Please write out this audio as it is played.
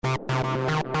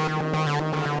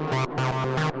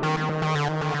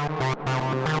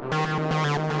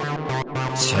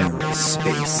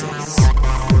TerraSpaces.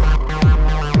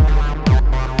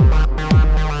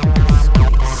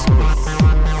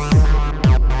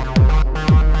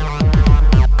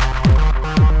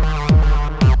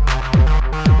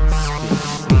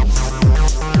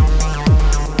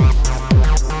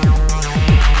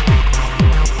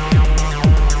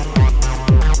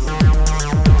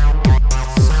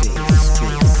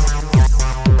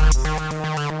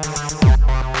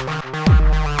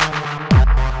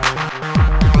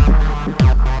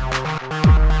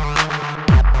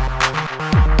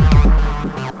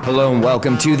 Hello and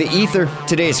welcome to The Ether.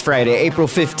 Today is Friday, April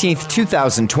 15th,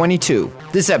 2022.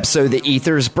 This episode of The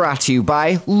Ether is brought to you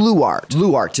by Luart.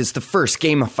 Luart is the first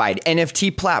gamified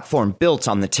NFT platform built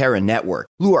on the Terra network.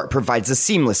 Luart provides a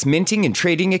seamless minting and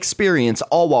trading experience,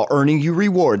 all while earning you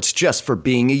rewards just for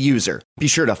being a user. Be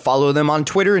sure to follow them on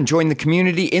Twitter and join the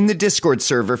community in the Discord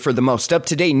server for the most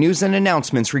up-to-date news and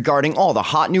announcements regarding all the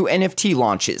hot new NFT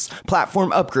launches,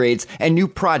 platform upgrades, and new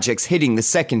projects hitting the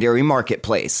secondary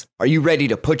marketplace. Are you ready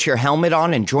to put your helmet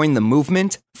on and join the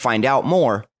movement? Find out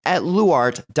more at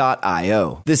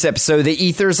luart.io. This episode of The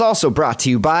Ether is also brought to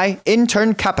you by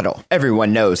Intern Capital.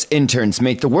 Everyone knows interns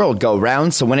make the world go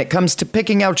round, so when it comes to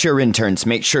picking out your interns,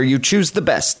 make sure you choose the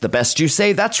best. The best you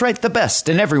say, that's right, the best.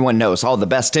 And everyone knows all the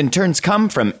best interns come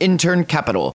from Intern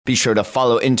Capital. Be sure to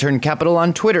follow Intern Capital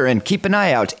on Twitter and keep an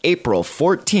eye out April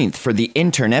 14th for the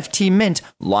Intern FT Mint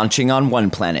launching on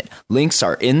One Planet. Links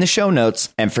are in the show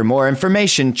notes. And for more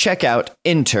information, check out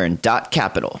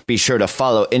intern.capital. Be sure to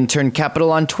follow Intern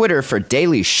Capital on Twitter for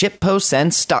daily ship posts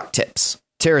and stock tips.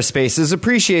 TerraSpaces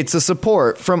appreciates the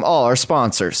support from all our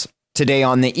sponsors. Today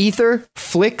on The Ether,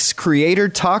 Flix Creator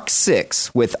Talk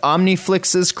 6 with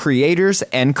OmniFlix's creators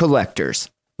and collectors.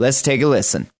 Let's take a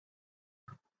listen.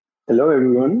 Hello,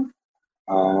 everyone.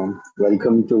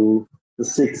 Welcome to the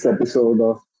 6th episode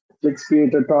of Flix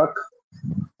Creator Talk.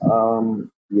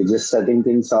 We're just setting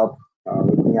things up.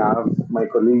 With me, I have my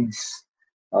colleagues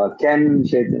Ken,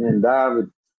 Chetan, and Da.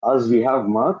 With us, we have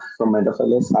Mark from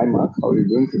MetaFLS. Hi, Mark. How are you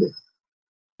doing today?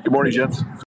 Good morning, gents.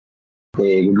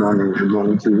 Hey, good morning. Good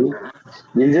morning to you.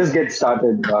 We'll just get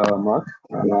started, Mark,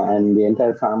 and the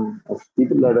entire fam of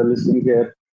people that are listening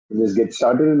here. We'll just get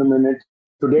started in a minute.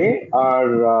 Today,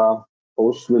 our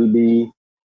host will be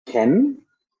Ken.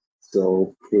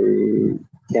 So,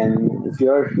 Ken, if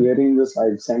you're hearing this,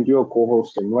 I've sent you a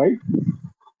co-host invite.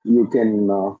 You can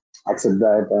accept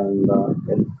that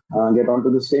and get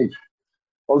onto the stage.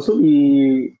 Also,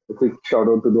 a quick shout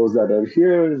out to those that are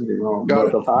here.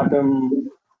 Birth of Atom.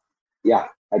 Yeah,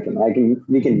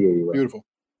 we can hear you. Beautiful.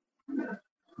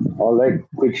 All right.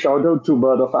 Quick shout out to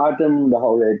Birth of Atom, the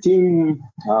whole team,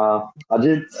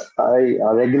 Ajit,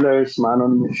 our regulars, Man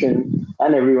on Mission,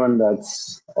 and everyone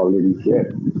that's already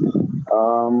here.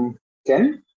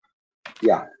 Ken?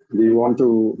 Yeah. Do you want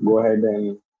to go ahead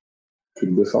and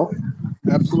kick this off?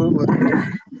 Absolutely.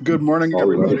 Good morning,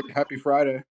 everybody. Right. Happy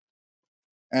Friday.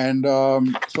 And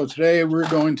so today we're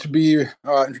going to be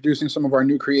introducing some of our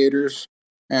new creators,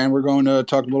 and we're going to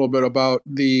talk a little bit about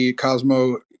the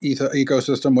Cosmo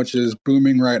ecosystem, which is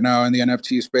booming right now in the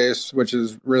NFT space, which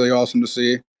is really awesome to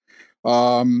see.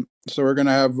 So we're going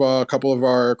to have a couple of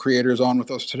our creators on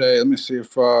with us today. Let me see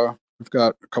if we've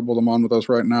got a couple of them on with us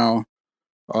right now.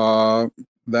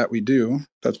 That we do.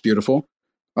 That's beautiful.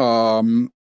 Yeah,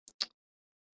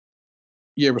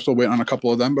 we're still waiting on a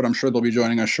couple of them, but I'm sure they'll be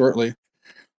joining us shortly.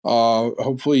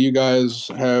 Hopefully you guys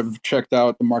have checked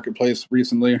out the marketplace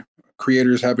recently.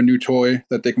 Creators have a new toy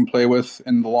that they can play with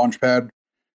in the Launchpad.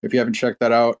 If you haven't checked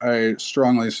that out, I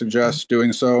strongly suggest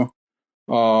doing so.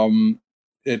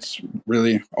 It's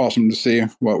really awesome to see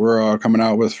what we're coming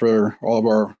out with for all of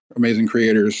our amazing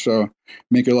creators. So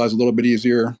make your lives a little bit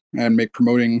easier and make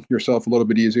promoting yourself a little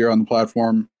bit easier on the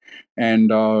platform, and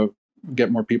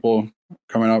get more people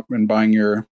coming up and buying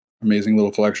your amazing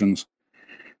little collections.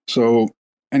 So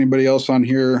anybody else on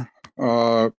here?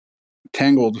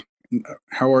 Tangled,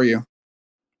 how are you?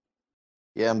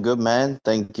 Yeah, I'm good, man.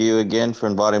 Thank you again for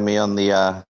inviting me on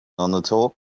the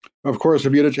talk. Of course.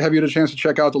 Have you had a chance to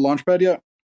check out the Launchpad yet?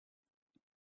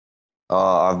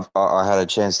 I had a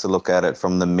chance to look at it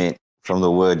from the mint, from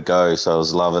the word go, so I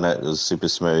was loving it. It was super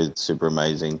smooth, super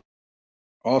amazing.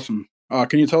 Awesome.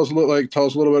 Can you tell us a little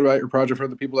bit about your project for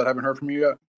the people that haven't heard from you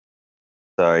yet?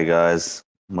 Sorry, guys.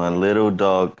 My little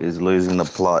dog is losing the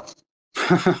plot.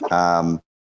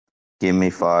 Give me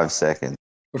 5 seconds.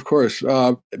 Of course.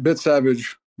 Bit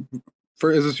Savage,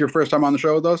 is this your first time on the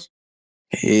show with us?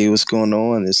 Hey, what's going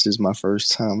on? This is my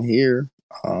first time here.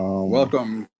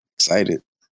 Welcome. Excited.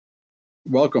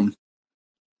 Welcome.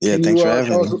 Yeah, Can thanks you for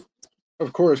having tell me. us,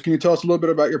 of course, can you tell us a little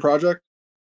bit about your project?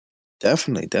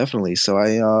 Definitely. So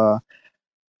I've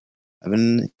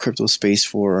been in crypto space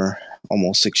for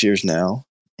almost 6 years now,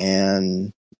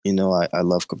 and I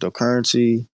love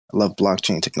cryptocurrency. I love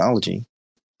blockchain technology.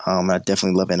 I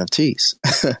definitely love NFTs.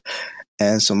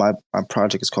 And so my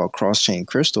project is called Cross Chain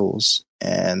Crystals,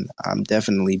 and I'm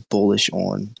definitely bullish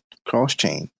on cross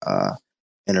chain,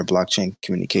 inter blockchain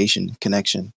communication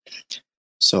connection.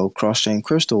 So cross chain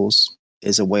crystals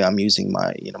is a way I'm using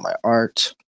my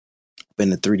art. I've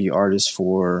been a 3D artist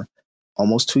for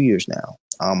almost 2 years now.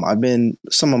 I've been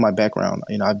some of my background.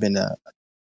 I've been a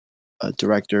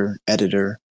director,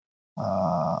 editor,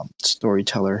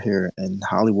 storyteller here in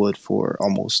Hollywood for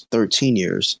almost 13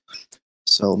 years.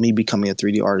 So me becoming a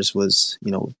 3D artist was,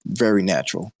 very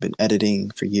natural. Been editing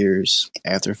for years,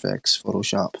 After Effects,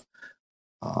 Photoshop,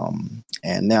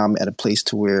 and now I'm at a place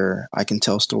to where I can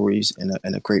tell stories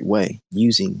in a great way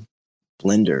using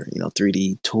Blender,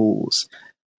 3D tools,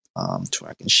 to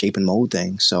where I can shape and mold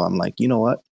things. So I'm like, you know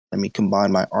what? Let me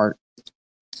combine my art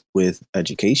with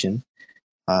education,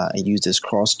 and use this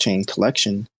cross chain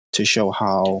collection to show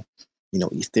how,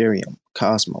 Ethereum,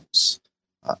 Cosmos,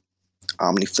 uh,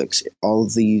 OmniFlix, all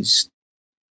of these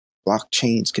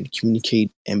blockchains can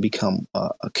communicate and become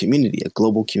a community, a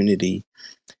global community.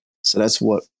 So that's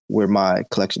where my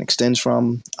collection extends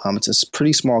from. It's a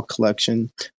pretty small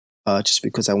collection, just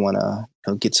because I want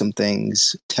to get some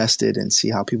things tested and see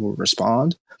how people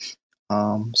respond.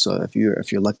 So if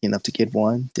you're lucky enough to get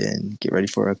one, then get ready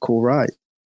for a cool ride.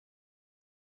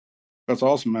 That's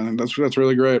awesome, man. That's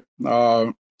really great.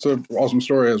 It's an awesome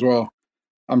story as well.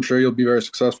 I'm sure you'll be very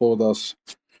successful with us.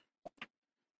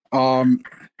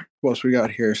 What else we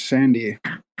got here? Sandy.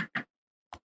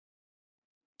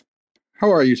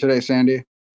 How are you today, Sandy?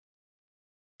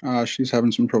 She's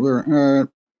having some trouble.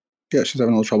 Yeah, she's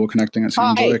having a little trouble connecting, it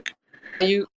seems Hi. like.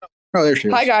 You. Oh, there she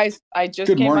is. Hi, guys. I just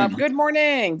Good came morning. up. Good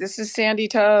morning. This is Sandy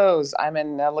Toes. I'm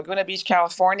in Laguna Beach,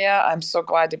 California. I'm so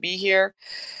glad to be here.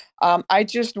 I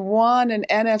just won an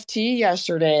NFT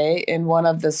yesterday in one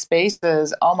of the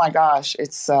spaces. Oh my gosh,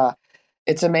 it's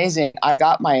amazing. I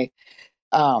got my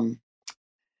um,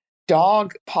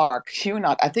 dog park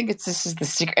Hunot. I think this is the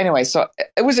secret. Anyway, so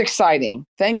it was exciting.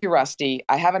 Thank you, Rusty.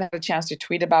 I haven't had a chance to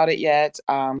tweet about it yet.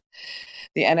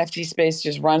 The NFT space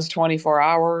just runs 24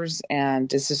 hours, and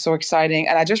this is so exciting.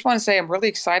 And I just want to say I'm really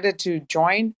excited to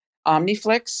join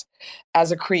OmniFlix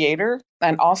as a creator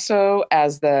and also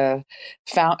as a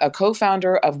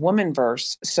co-founder of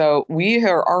Womanverse. So we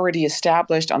are already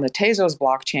established on the Tezos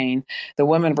blockchain. The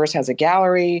Womanverse has a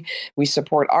gallery. We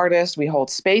support artists. We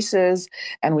hold spaces,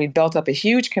 and we built up a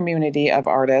huge community of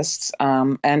artists.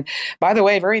 And by the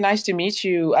way, very nice to meet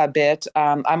you a bit.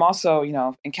 I'm also,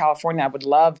 in California. I would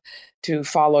love to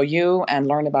follow you and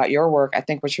learn about your work. I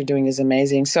think what you're doing is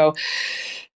amazing. So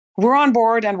we're on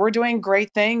board and we're doing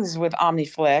great things with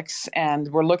OmniFlix,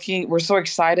 and we're so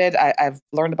excited. I've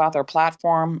learned about their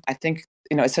platform. I think,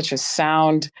 it's such a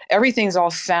sound, everything's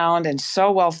all sound and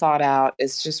so well thought out.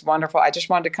 It's just wonderful. I just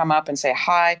wanted to come up and say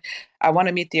hi. I want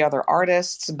to meet the other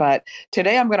artists, but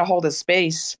today I'm going to hold a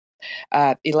space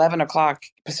at 11 o'clock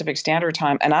Pacific Standard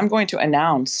Time, and I'm going to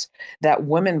announce that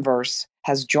Womenverse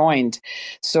has joined.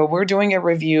 So we're doing a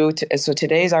review. So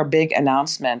today's our big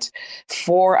announcement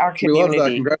for our community. We love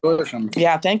that. Congratulations.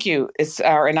 Yeah, thank you. It's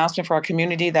our announcement for our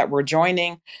community that we're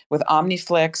joining with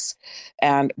OmniFlix,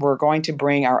 and we're going to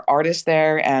bring our artists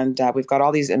there. And we've got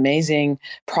all these amazing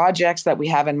projects that we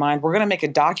have in mind. We're going to make a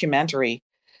documentary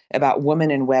about women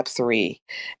in Web3,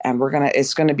 and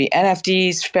it's going to be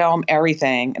NFTs, film,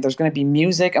 everything. There's going to be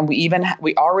music, and we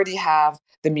already have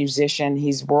the musician.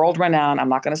 He's world renowned. I'm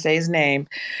not going to say his name,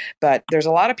 but there's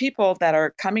a lot of people that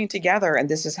are coming together, and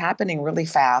this is happening really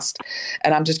fast.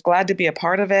 And I'm just glad to be a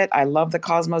part of it. I love the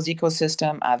Cosmos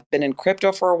ecosystem. I've been in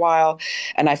crypto for a while,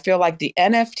 and I feel like the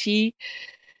NFT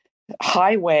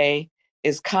highway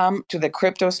is come to the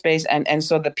crypto space. And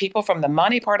so the people from the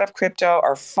money part of crypto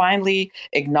are finally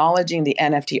acknowledging the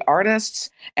NFT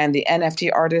artists, and the NFT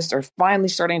artists are finally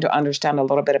starting to understand a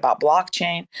little bit about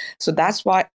blockchain. So that's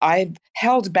why I've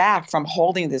held back from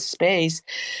holding this space,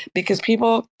 because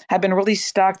people have been really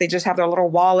stuck. They just have their little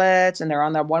wallets and they're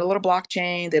on their one little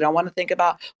blockchain. They don't want to think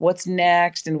about what's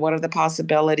next and what are the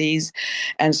possibilities.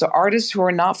 And so artists who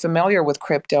are not familiar with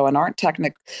crypto and aren't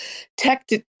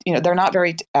they're not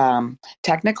very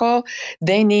technical.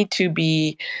 They need to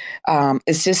be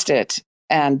assisted,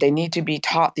 and they need to be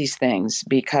taught these things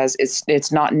because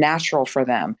it's not natural for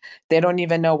them. They don't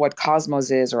even know what Cosmos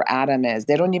is or Atom is.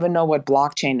 They don't even know what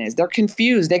blockchain is. They're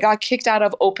confused. They got kicked out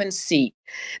of OpenSea.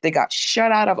 They got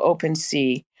shut out of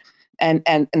OpenSea.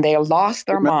 and they lost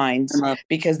their minds Amen.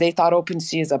 because they thought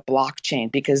OpenSea is a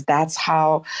blockchain, because that's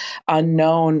how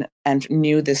unknown and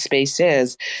new this space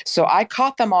is. So I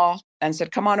caught them all and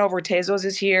said, come on over. Tezos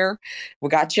is here. We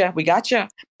got you.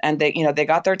 And they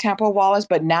got their Tempo wallets.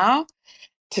 But now,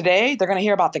 today, they're going to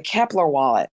hear about the Kepler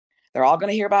wallet. They're all going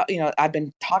to hear about, I've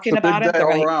been talking about it.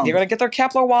 They're going to get their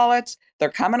Kepler wallets. They're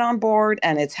coming on board,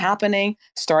 and it's happening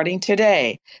starting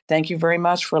today. Thank you very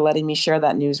much for letting me share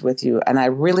that news with you. And I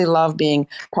really love being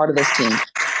part of this team.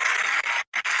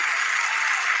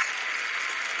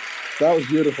 That was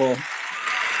beautiful.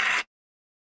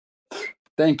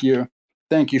 Thank you,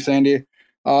 Sandy.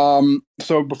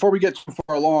 So before we get too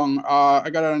far along, I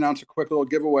got to announce a quick little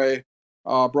giveaway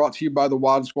brought to you by the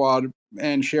WAD Squad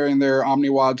and sharing their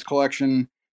OmniWads collection.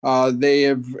 They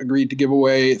have agreed to give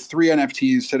away 3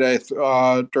 NFTs today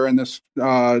during this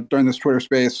Twitter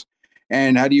space.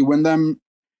 And how do you win them?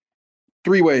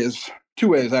 2 ways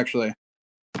actually.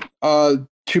 2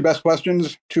 best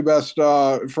questions, 2 best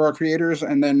for our creators,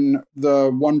 and then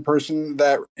the one person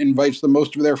that invites the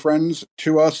most of their friends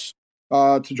to us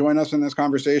to join us in this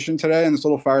conversation today in this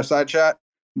little fireside chat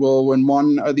will win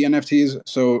 1 of the NFTs.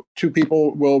 So 2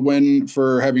 people will win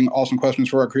for having awesome questions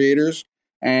for our creators,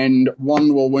 and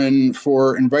 1 will win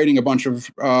for inviting a bunch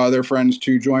of their friends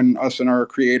to join us and our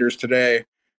creators today.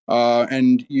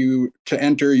 And to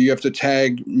enter, you have to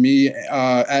tag me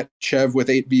at Chev with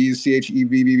 8 B's,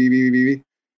 CHEVVVVV,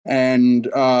 and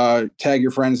tag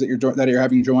your friends that you're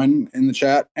having join in the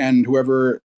chat, and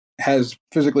whoever has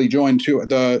physically joined,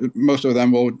 most of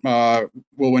them will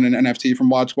win an NFT from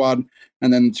WAD Squad,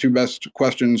 and then 2 best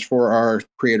questions for our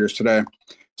creators today.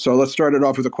 So let's start it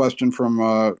off with a question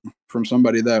from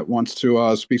somebody that wants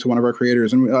to speak to one of our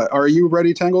creators. And are you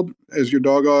ready, Tangled? Is your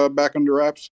dog back under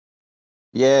wraps?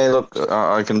 Yeah, look,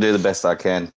 I can do the best I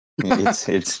can.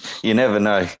 It's you never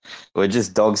know. We're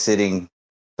just dog sitting,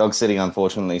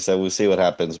 unfortunately. So we'll see what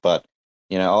happens. But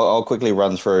I'll quickly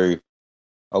run through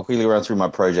my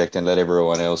project and let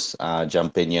everyone else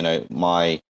jump in.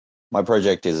 My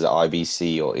project is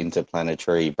IBC, or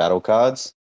Interplanetary Battle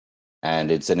Cards,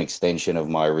 and it's an extension of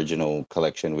my original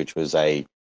collection, which was a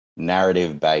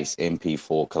narrative-based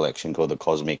MP4 collection called the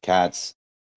Cosmic Cats.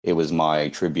 It was my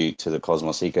tribute to the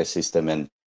Cosmos ecosystem, and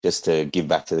just to give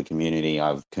back to the community,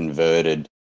 I've converted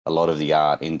a lot of the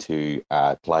art into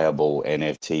a playable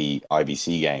NFT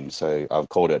IBC game. So I've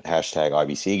called it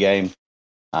 #IBC game,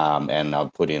 and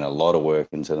I've put in a lot of work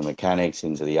into the mechanics,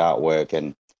 into the artwork,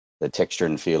 and the texture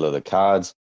and feel of the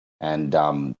cards. And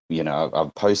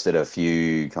I've posted a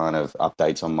few kind of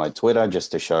updates on my Twitter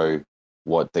just to show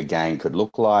what the game could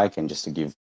look like, and just to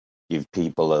give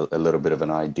people a little bit of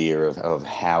an idea of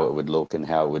how it would look and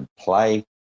how it would play.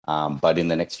 But in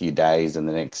the next few days, in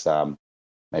the next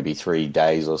maybe 3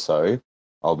 days or so,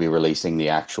 I'll be releasing the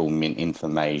actual mint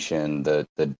information, the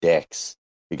decks,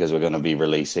 because we're going to be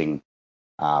releasing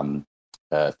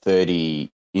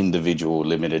 30 individual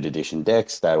limited edition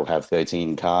decks that will have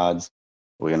 13 cards.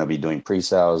 We're going to be doing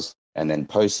pre-sales and then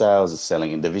post-sales,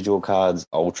 selling individual cards,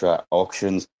 ultra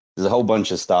auctions. There's a whole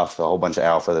bunch of stuff, a whole bunch of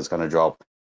alpha that's going to drop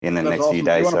in the next few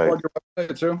days. Do you want to plug your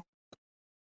website too?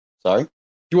 Sorry?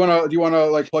 Do you want to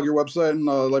like plug your website and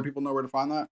let people know where to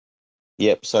find that?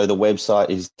 Yep. So the website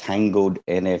is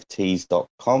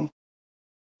tanglednfts.com,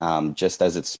 just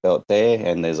as it's spelt there.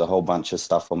 And there's a whole bunch of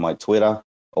stuff on my Twitter.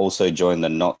 Also join the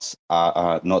Knots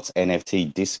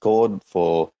NFT Discord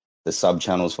for the sub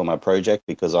channels for my project,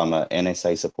 because I'm a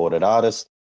NSA supported artist.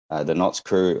 The Knots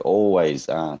crew always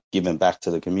giving back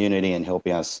to the community and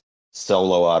helping us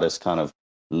solo artists kind of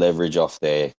leverage off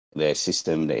their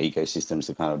system, their ecosystems,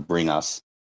 to kind of bring us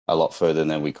a lot further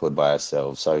than we could by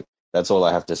ourselves. So that's all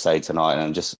I have to say tonight, and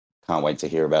I just can't wait to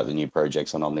hear about the new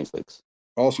projects on OmniFlix.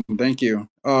 Awesome, thank you,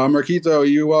 Marquito.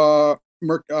 You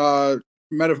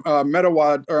Metafellas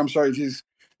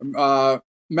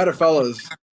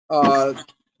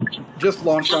just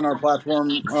launched on our platform,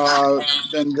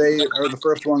 and they are the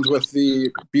first ones with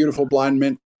the beautiful blind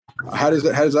mint. How does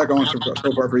that going so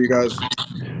far for you guys?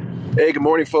 Hey, good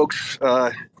morning, folks.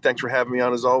 Thanks for having me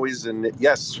on as always. And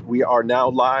yes, we are now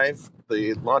live.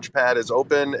 The launch pad is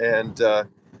open, and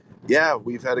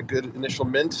we've had a good initial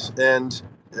mint. And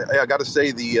I got to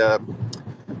say,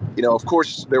 of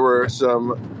course, there were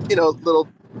some, little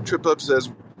trip ups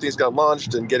as things got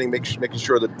launched, and making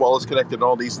sure that wallets connected and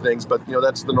all these things. But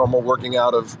that's the normal working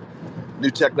out of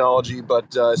new technology.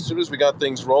 But as soon as we got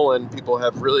things rolling, people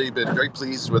have really been very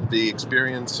pleased with the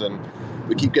experience, and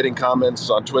we keep getting comments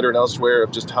on Twitter and elsewhere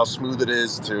of just how smooth it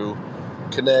is to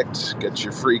connect, get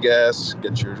your free gas,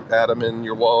 get your Atom in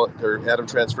your wallet, or Atom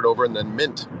transferred over, and then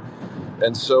mint.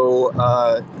 And so,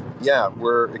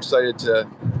 we're excited to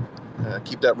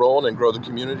keep that rolling and grow the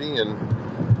community,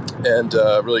 and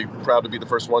really proud to be the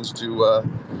first ones to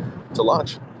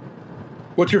launch.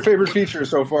 What's your favorite feature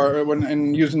so far when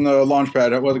in using the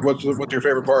Launchpad? What's your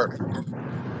favorite part?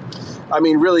 I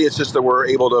mean, really, it's just that we're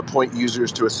able to point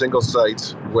users to a single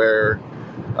site where,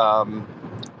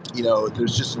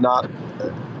 there's just not,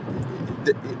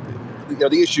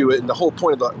 the issue and the whole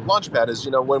point of the Launchpad is,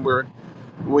 when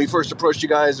we first approached you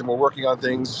guys and we're working on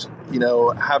things,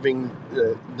 having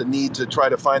the need to try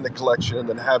to find the collection and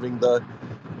then having the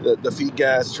feed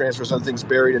gas transfers on things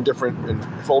buried in different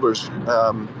folders.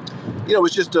 It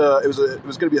was just it was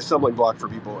going to be a stumbling block for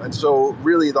people, and so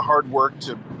really the hard work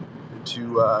to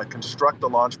construct the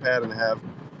Launchpad and have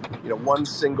one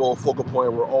single focal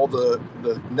point where all the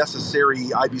necessary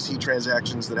IBC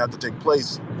transactions that have to take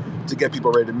place to get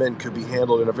people ready to mint could be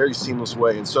handled in a very seamless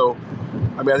way. And so,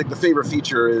 I think the favorite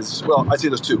feature is, well, I'd say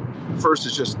there's two. First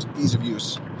is just ease of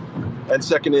use, and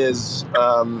second is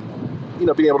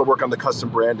being able to work on the custom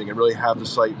branding and really have the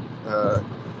site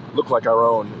look like our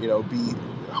own, be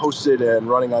hosted and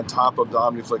running on top of the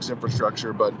OmniFlix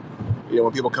infrastructure. But,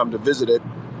 when people come to visit it,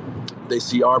 they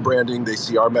see our branding, they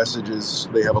see our messages,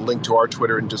 they have a link to our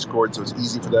Twitter and Discord, so it's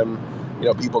easy for them,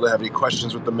 people that have any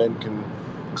questions with the mint can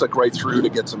click right through to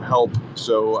get some help.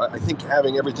 So I think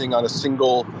having everything on a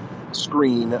single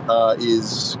screen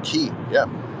is key. Yeah.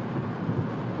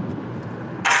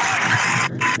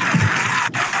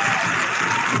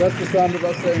 That's the sound of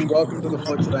us saying welcome to the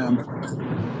Flix fam.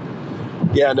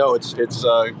 Yeah, no, it's great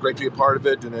to be a part of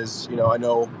it, and as I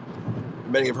know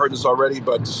many have heard this already,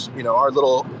 but our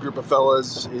little group of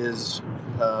fellas is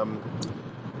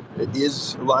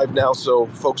live now, so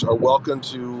folks are welcome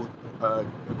to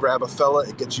grab a fella.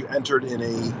 It gets you entered in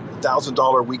a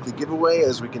 $1,000 weekly giveaway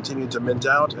as we continue to mint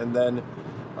out, and then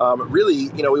really,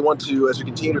 we want to, as we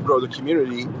continue to grow the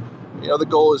community, the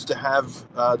goal is to have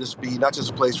this be not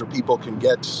just a place where people can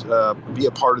be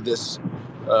a part of this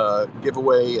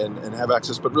giveaway and have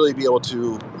access, but really be able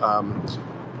to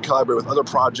collaborate with other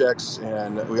projects.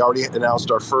 And we already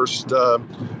announced our first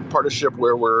partnership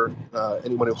where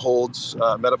anyone who holds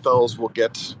Metafells will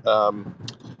get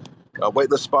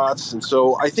whitelist spots. And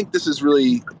so I think this is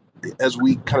really, as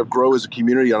we kind of grow as a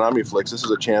community on OmniFlix, this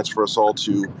is a chance for us all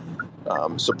to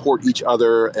support each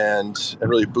other and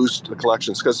really boost the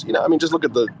collections. Because, just look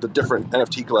at the different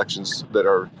NFT collections that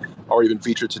are already been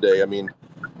featured today.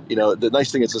 The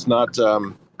nice thing is it's not,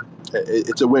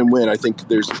 it's a win-win. I think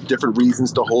there's different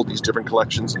reasons to hold these different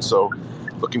collections. And so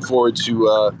looking forward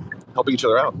to helping each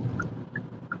other out.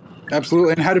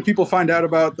 Absolutely. And how do people find out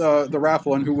about the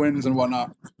raffle and who wins and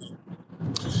whatnot?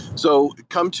 So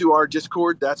come to our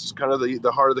Discord. That's kind of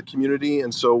the heart of the community.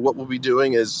 And so what we'll be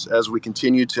doing is, as we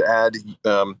continue to add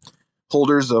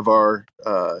holders of our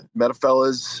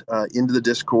Metafellas into the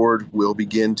Discord, we'll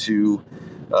begin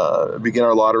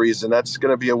our lotteries. And that's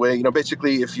going to be a way,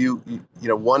 basically if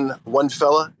one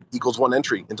fella equals one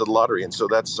entry into the lottery. And so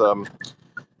that's,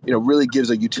 really gives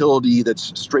a utility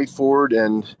that's straightforward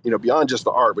and, beyond just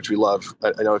the art, which we love.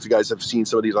 I know if you guys have seen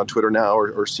some of these on Twitter now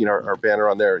or seen our banner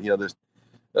on there, there's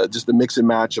just the mix and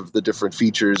match of the different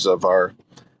features of our,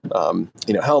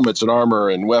 helmets and armor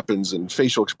and weapons and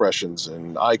facial expressions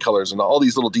and eye colors and all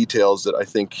these little details that I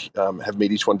think have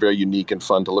made each one very unique and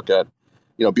fun to look at.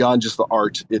 Beyond just the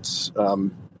art, it's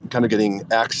kind of getting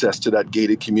access to that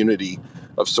gated community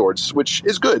of sorts, which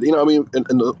is good. On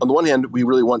the one hand, we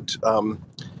really want,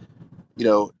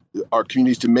 our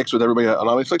communities to mix with everybody on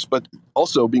OmniFlix, but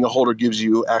also being a holder gives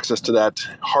you access to that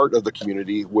heart of the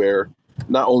community where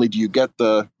not only do you get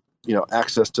the,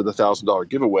 access to the $1,000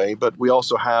 giveaway, but we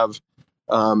also have,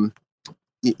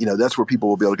 that's where people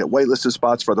will be able to get whitelisted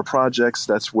spots for other projects.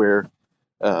 That's where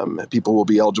people will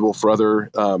be eligible for other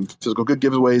physical good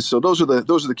giveaways. So those are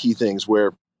the key things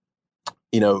where,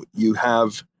 you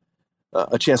have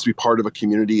a chance to be part of a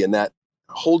community, and that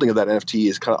holding of that NFT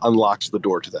is kind of unlocks the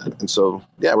door to that. And so,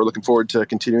 yeah, we're looking forward to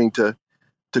continuing to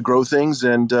grow things,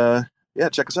 and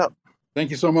check us out. Thank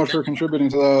you so much for contributing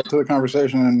to the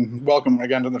conversation, and welcome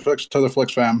again to the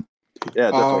Flix fam.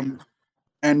 Yeah, definitely.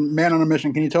 And Man on a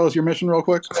Mission, can you tell us your mission real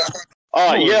quick?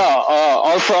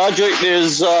 Our project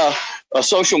is a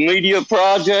social media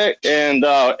project, and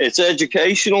it's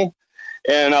educational.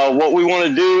 And what we want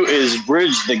to do is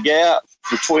bridge the gap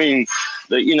between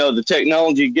the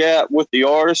technology gap with the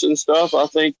artists and stuff. I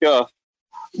think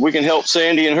we can help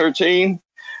Sandy and her team.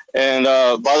 And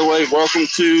by the way, welcome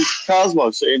to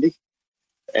Cosmo, Sandy.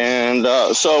 And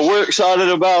so we're excited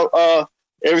about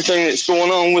everything that's going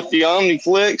on with the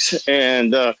OmniFlix,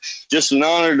 and just an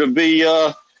honor to be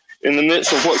in the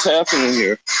midst of what's happening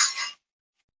here.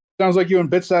 Sounds like you and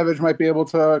Bit Savage might be able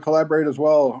to collaborate as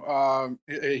well.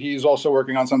 He's also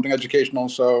working on something educational,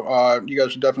 so you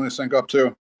guys should definitely sync up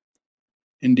too.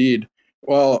 Indeed.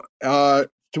 Well, so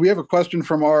we have a question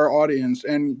from our audience,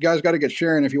 and you guys got to get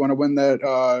sharing if you want to win that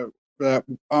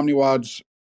OmniWads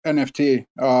NFT.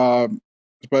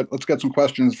 But let's get some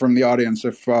questions from the audience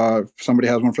if somebody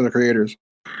has one for the creators.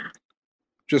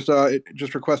 Just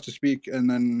request to speak, and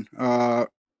then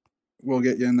we'll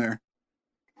get you in there.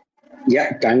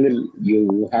 Yeah, Tangle,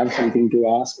 you have something to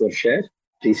ask or share?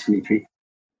 Please feel free.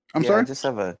 I'm sorry? I just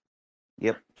have a.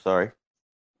 Yep, sorry.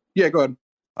 Yeah, go ahead.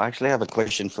 I actually have a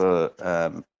question for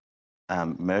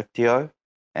Merktio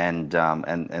and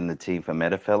the team for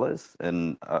Metafellas,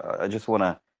 and I just want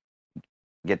to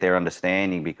get their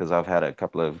understanding because I've had a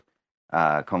couple of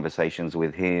conversations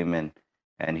with him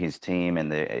and his team,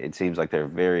 and it seems like they're a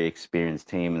very experienced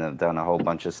team, and they've done a whole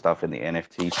bunch of stuff in the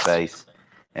NFT space.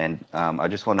 And I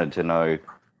just wanted to know,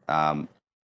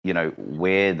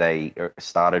 where they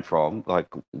started from, like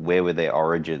where were their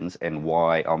origins, and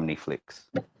why OmniFlix?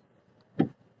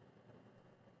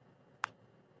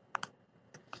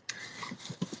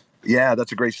 Yeah,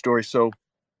 that's a great story. So,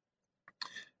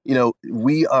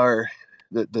 we are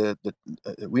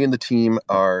we in the team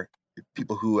are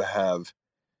people who have,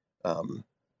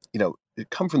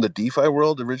 come from the DeFi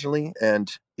world originally,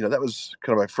 and that was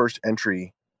kind of my first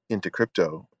entry into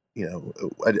crypto.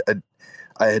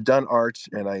 I had done art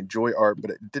and I enjoy art, but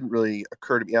it didn't really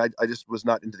occur to me. I just was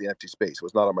not into the NFT space. It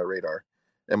was not on my radar,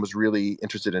 and was really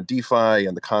interested in DeFi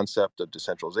and the concept of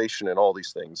decentralization and all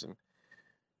these things. And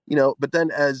but then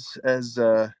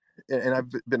and I've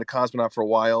been a cosmonaut for a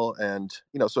while, and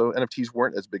so NFTs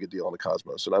weren't as big a deal on the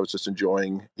cosmos, and I was just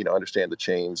enjoying understand the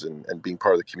chains and being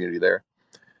part of the community there.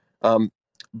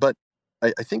 But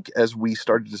I think as we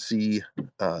started to see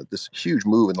this huge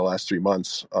move in the last 3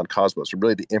 months on Cosmos, and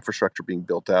really the infrastructure being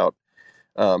built out,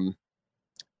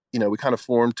 we kind of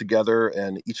formed together,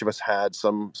 and each of us had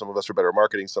some of us are better at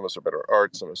marketing, some of us are better at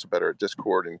art, some of us are better at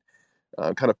Discord, and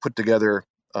kind of put together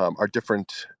our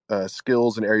different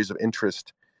skills and areas of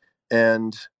interest.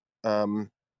 And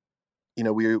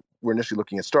we were initially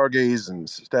looking at Stargaze and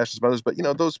Stash and others, but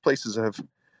those places have,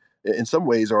 in some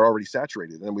ways, are already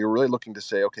saturated. And we were really looking to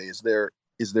say, okay, is there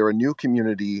a new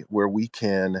community where we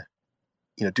can,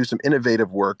 do some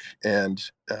innovative work and,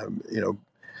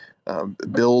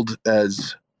 build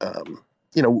as,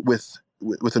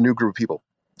 with a new group of people.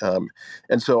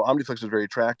 And so OmniFlix was very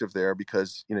attractive there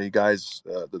because, you guys,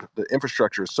 the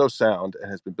infrastructure is so sound and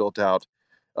has been built out,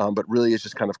 but really it's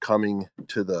just kind of coming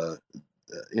to the,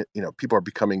 people are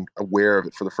becoming aware of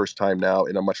it for the first time now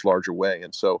in a much larger way.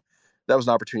 And so that was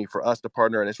an opportunity for us to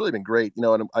partner, and it's really been great.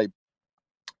 And I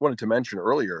wanted to mention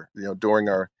earlier, during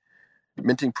our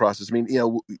minting process, I mean,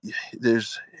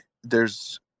 there's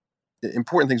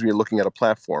important things when you're looking at a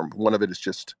platform. One of it is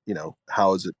just,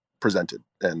 how is it presented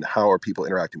and how are people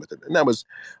interacting with it? And that was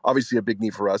obviously a big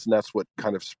need for us, and that's what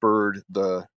kind of spurred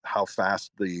how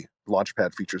fast the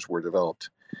Launchpad features were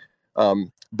developed.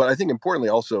 But I think importantly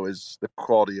also is the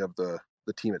quality of the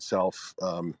team itself.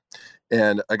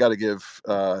 And I got to give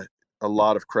a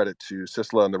lot of credit to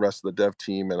Sisla and the rest of the dev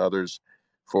team and others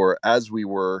for, as we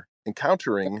were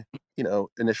encountering,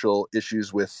 initial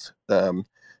issues with, the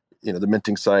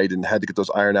minting site and had to get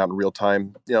those ironed out in real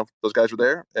time. Those guys were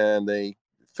there and they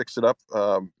fixed it up,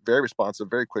 very responsive,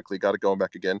 very quickly, got it going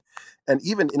back again. And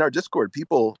even in our Discord,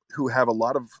 people who have a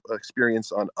lot of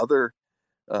experience on other,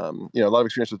 a lot of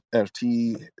experience with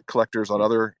NFT collectors on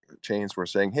other chains were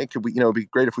saying, hey, could we, it'd be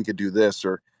great if we could do this,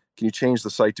 or can you change the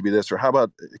site to be this, or how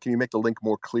about, can you make the link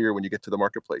more clear when you get to the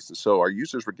marketplace? And so our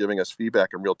users were giving us feedback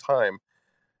in real time.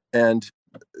 And,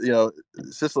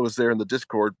 Sisla was there in the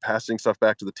Discord passing stuff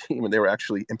back to the team, and they were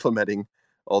actually implementing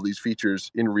all these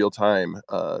features in real time.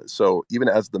 So even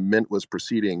as the mint was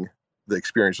proceeding, the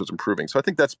experience was improving. So I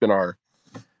think that's been our,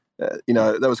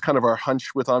 that was kind of our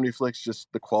hunch with OmniFlix, just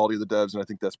the quality of the devs. And I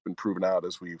think that's been proven out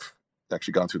as we've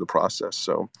actually gone through the process.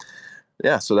 So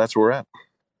yeah, so that's where we're at.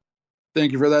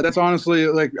 Thank you for that. That's honestly,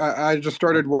 like, I just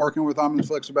started working with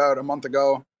OmniFlix about a month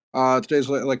ago. Today's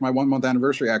like my 1 month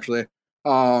anniversary, actually.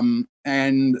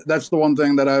 And that's the one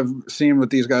thing that I've seen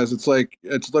with these guys. It's like,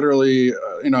 it's literally,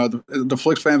 the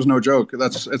Flix fam's no joke.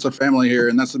 It's a family here.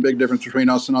 And that's the big difference between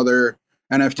us and other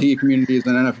NFT communities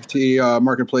and NFT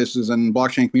marketplaces and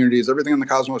blockchain communities. Everything in the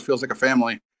Cosmos feels like a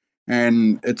family.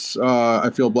 And it's,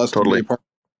 I feel blessed to be a part.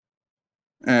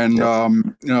 And,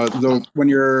 when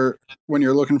you're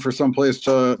looking for some place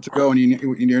to go and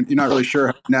you're not really sure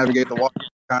how to navigate the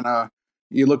water,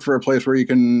 you look for a place where you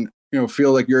can,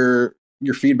 feel like your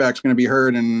feedback's going to be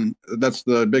heard. And that's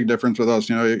the big difference with us.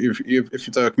 If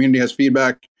the community has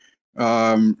feedback,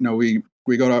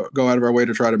 We go out of our way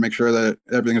to try to make sure that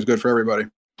everything is good for everybody.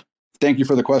 Thank you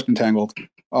for the question, Tangled.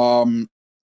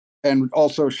 And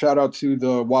also shout out to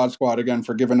the WAD Squad again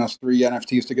for giving us 3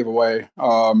 NFTs to give away.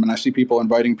 And I see people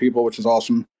inviting people, which is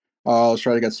awesome. Let's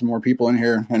try to get some more people in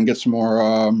here and get some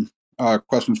more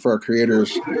questions for our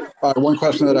creators. One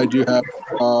question that I do have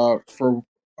for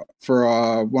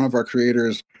one of our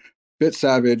creators, Bit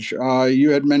Savage, you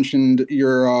had mentioned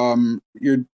your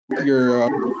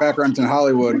background in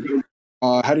Hollywood.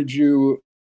 How did you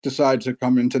decide to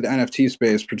come into the NFT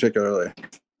space particularly?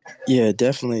 Yeah,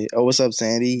 definitely. Oh, what's up,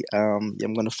 Sandy? I'm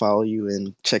gonna follow you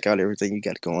and check out everything you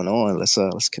got going on.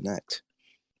 Let's connect.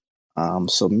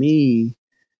 So me,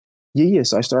 yeah.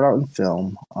 So I started out in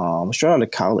film. Straight out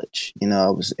of college. I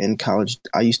was in college.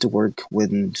 I used to work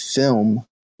when film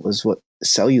was what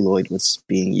celluloid was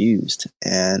being used,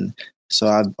 and so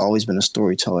I've always been a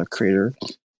storyteller, creator.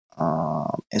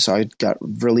 And so I got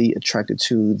really attracted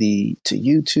to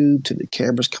YouTube, to the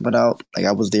cameras coming out. Like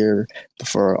I was there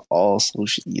before all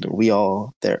social, we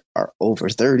all that are over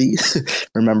 30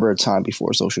 remember a time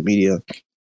before social media.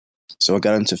 So I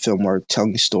got into film work,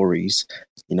 telling stories,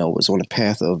 was on a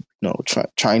path of,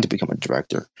 trying to become a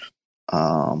director.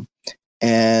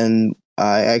 And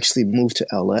I actually moved to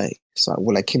LA. So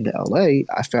when I came to LA,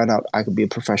 I found out I could be a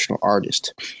professional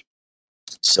artist.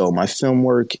 So my film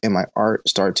work and my art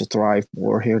started to thrive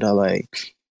more here in LA.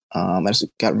 I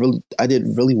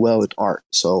did really well in art.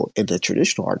 So in the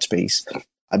traditional art space,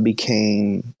 I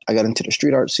got into the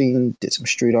street art scene, did some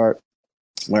street art,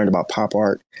 learned about pop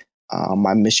art.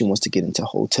 My mission was to get into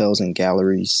hotels and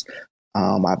galleries.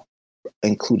 I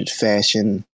included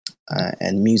fashion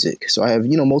and music. So I have,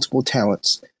 multiple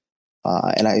talents.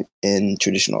 And in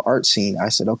traditional art scene, I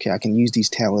said, okay, I can use these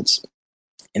talents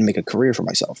and make a career for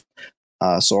myself.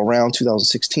 So around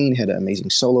 2016, had an amazing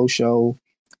solo show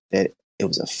that it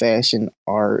was a fashion,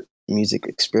 art, music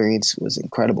experience. It was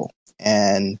incredible.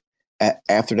 And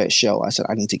after that show, I said,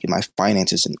 I need to get my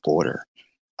finances in order.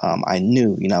 I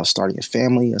knew, I was starting a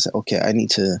family. I said, okay, I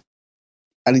need to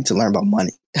learn about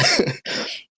money.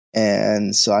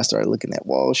 And so I started looking at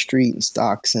Wall Street and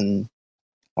stocks, and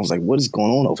I was like, what is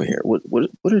going on over here? What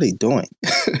are they doing?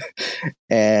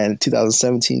 And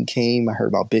 2017 came, I heard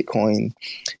about Bitcoin.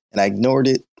 And I ignored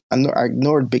it. I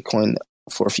ignored Bitcoin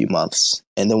for a few months.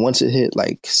 And then once it hit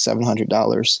like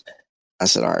 $700, I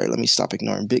said, all right, let me stop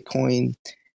ignoring Bitcoin.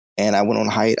 And I went on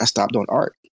a hiatus. I stopped doing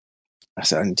art. I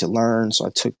said, I need to learn. So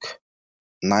I took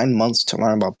 9 months to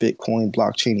learn about Bitcoin,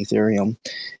 blockchain, Ethereum.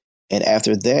 And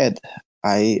after that,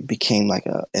 I became like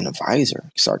an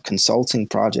advisor, start consulting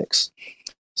projects.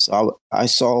 So I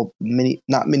saw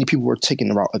not many people were taking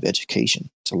the route of education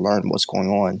to learn what's going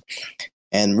on.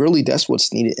 And really, that's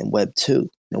what's needed in Web 2.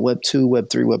 Web 2, Web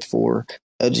 3, Web 4,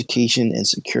 education and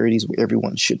security is where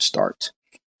everyone should start.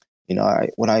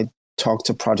 When I talk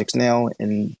to projects now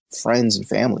and friends and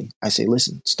family, I say,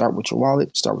 listen, start with your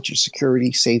wallet, start with your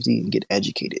security, safety, and get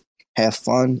educated. Have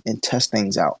fun and test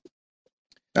things out.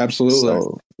 Absolutely.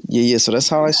 So, yeah. So that's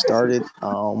how I started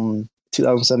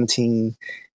 2017.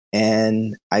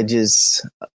 And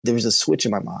there was a switch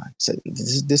in my mind. So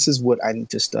this is what I need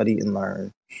to study and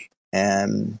learn.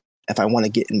 And if I want to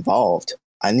get involved,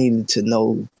 I needed to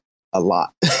know a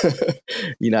lot. I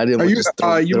didn't want to just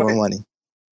throw money.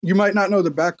 You might not know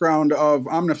the background of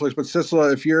OmniFlix, but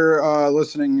Sisla, if you're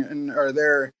listening and are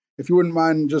there, if you wouldn't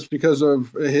mind, just because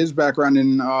of his background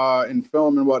in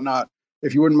film and whatnot,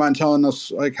 if you wouldn't mind telling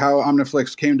us like how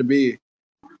OmniFlix came to be.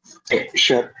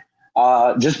 Sure.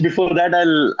 Just before that,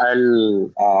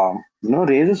 I'll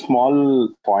raise a small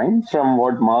point from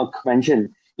what Mark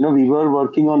mentioned. We were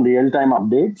working on real-time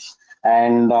updates,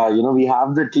 and we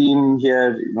have the team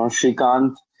here.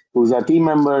 Shrikant, who's our team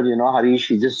member. Harish,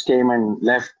 he just came and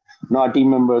left. Our team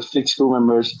members, Flix crew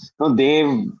members.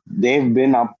 They've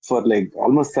been up for like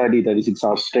almost 36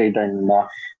 hours straight, and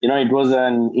it was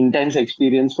an intense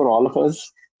experience for all of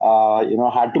us.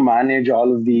 Had to manage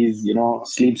all of these,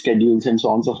 sleep schedules and so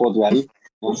on and so forth.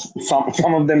 Well,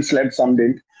 some of them slept, some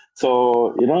didn't.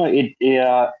 So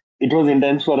it was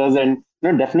intense for us, and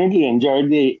definitely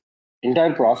enjoyed the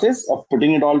entire process of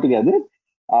putting it all together.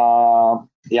 We'll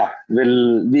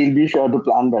be sure to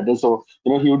plan better. So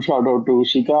huge shout out to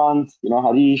Shrikant,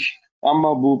 Harish,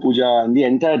 Amma, Bu, Pooja, and the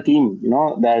entire team.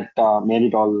 That made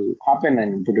it all happen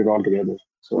and put it all together.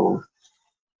 So.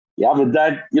 Yeah, with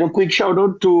that, quick shout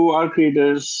out to our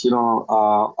creators.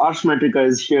 Ars Metrica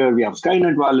is here. We have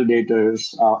Skynet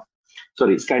Validators.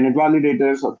 Skynet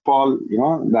Validators of Paul,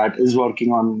 that is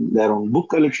working on their own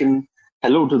book collection.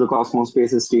 Hello to the Cosmos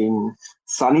Spaces team.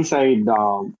 Sunnyside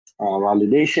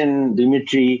Validation,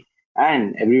 Dimitri,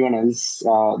 and everyone else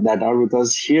that are with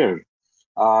us here.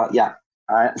 Yeah,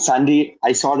 Sandy,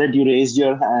 I saw that you raised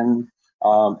your hand.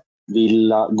 Uh,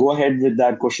 we'll go ahead with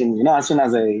that question. As soon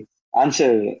as I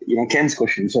answer, Ken's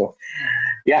question. So,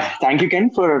 yeah, thank you, Ken,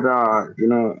 for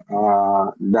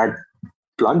that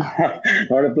plug,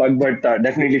 not a plug, but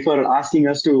definitely for asking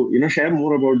us to share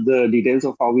more about the details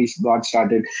of how we got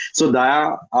started. So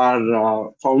Daya,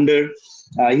 our founder,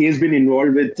 he has been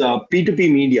involved with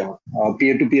P2P media,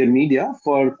 peer-to-peer media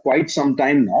for quite some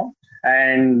time now,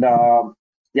 and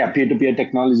yeah, peer-to-peer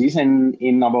technologies. And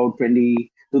in about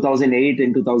 2008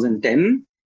 and 2010,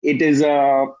 it is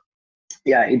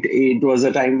it was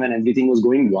a time when everything was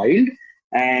going wild,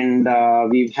 and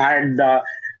we've had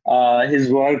his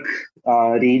work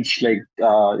reach like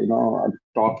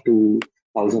top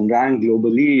 2,000 rank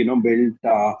globally. Built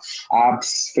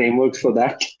apps, frameworks for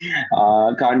that.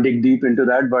 Can't dig deep into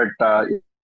that, but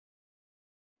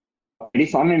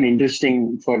pretty fun and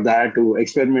interesting for that to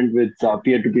experiment with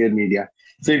peer-to-peer media.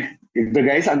 So if the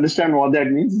guys understand what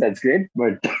that means, that's great.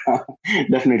 But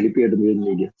definitely peer-to-peer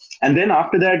media. And then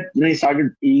after that,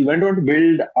 he went on to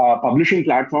build publishing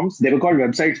platforms. They were called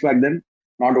websites back then,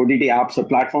 not OTT apps or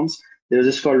platforms. They were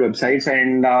just called websites.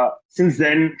 And since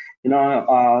then,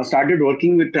 started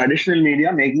working with traditional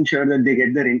media, making sure that they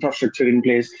get their infrastructure in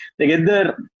place. They get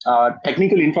their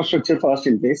technical infrastructure first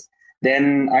in place,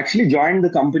 then actually joined the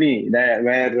company there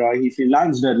where he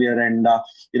freelanced earlier. And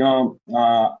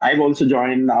I've also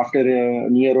joined after a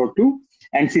year or two,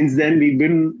 and since then we've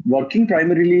been working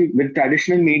primarily with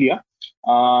traditional media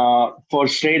for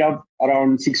straight up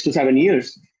around 6 to 7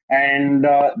 years. And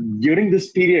during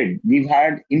this period we've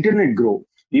had internet grow,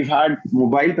 we've had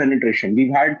mobile penetration,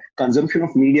 we've had consumption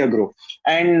of media grow.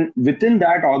 And within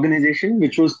that organization,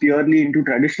 which was purely into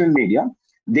traditional media,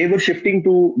 they were shifting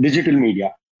to digital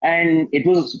media. And it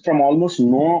was from almost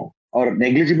no or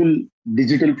negligible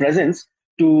digital presence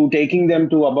to taking them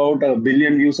to about 1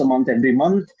 billion views a month every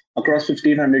month across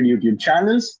 1,500 YouTube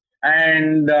channels,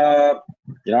 and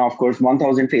of course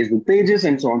 1,000 Facebook pages,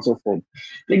 and so on and so forth.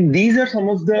 Like, these are some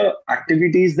of the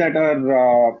activities that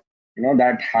are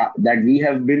that we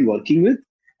have been working with.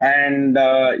 And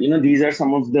these are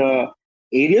some of the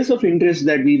areas of interest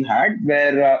that we've had,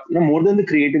 where more than the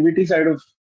creativity side of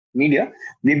media,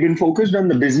 we've been focused on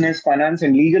the business, finance,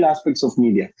 and legal aspects of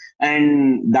media.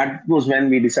 And that was when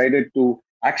we decided to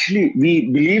actually,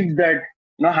 we believed that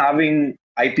having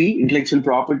IP, intellectual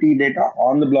property data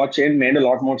on the blockchain, made a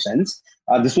lot more sense.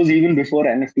 This was even before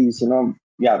NFTs.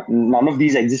 Yeah, none of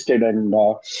these existed. And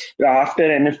after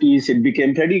NFTs, it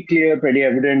became pretty clear, pretty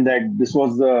evident that this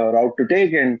was the route to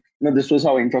take. And this was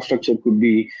how infrastructure could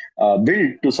be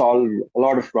built to solve a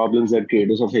lot of problems that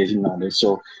creators are facing nowadays.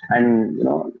 So, and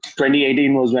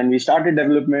 2018 was when we started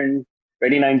development.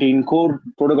 2019 core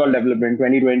protocol development.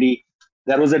 2020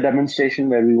 there was a demonstration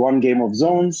where we won Game of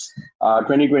Zones.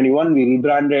 2021 we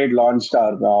rebranded, launched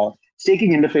our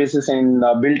staking interfaces, and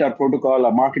built our protocol,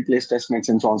 our marketplace testnets,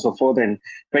 and so on and so forth. And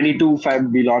 22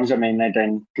 Feb we launched our mainnet,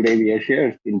 and today we are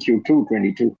here in Q2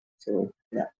 22. So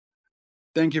yeah.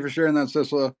 Thank you for sharing that,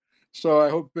 Sisla. So I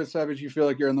hope, Savage, you feel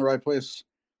like you're in the right place,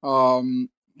 given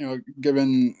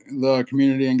the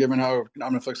community and given how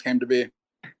OmniFlix came to be.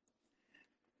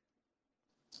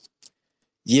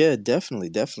 Yeah, definitely.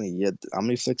 Yeah,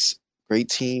 OmniFlix, great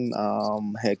team.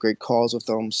 Had great calls with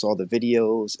them, saw the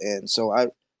videos, and so I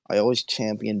always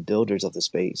champion builders of the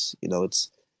space.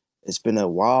 It's been a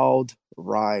wild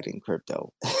ride in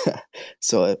crypto.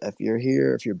 So if you're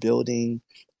here, if you're building,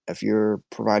 if you're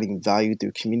providing value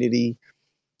through community,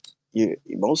 you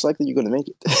most likely you're going to make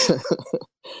it.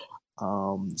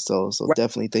 So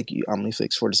definitely thank you,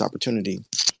 OmniFlix, for this opportunity.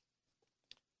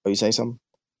 Are you saying something?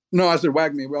 No, I said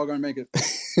wag me. We're all going to make it.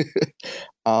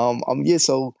 Yeah.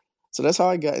 So that's how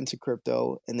I got into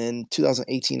crypto, and then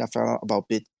 2018 I found out about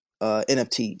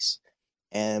NFTs,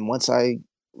 and once I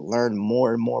learned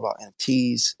more and more about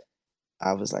NFTs,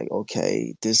 I was like,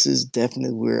 okay, this is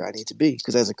definitely where I need to be.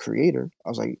 Because as a creator, I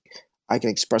was like, I can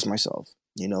express myself.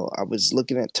 I was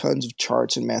looking at tons of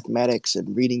charts and mathematics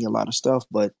and reading a lot of stuff,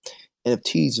 but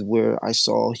NFTs is where I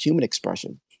saw human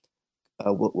expression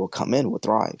will come in, will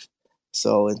thrive.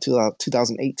 So in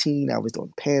 2018, I was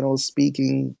doing panels,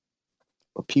 speaking,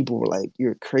 but people were like,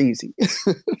 you're crazy.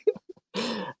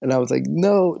 And I was like,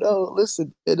 no,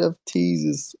 listen, NFTs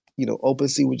is,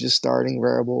 OpenSea was just starting,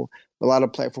 Rarible. A lot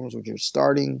of platforms were just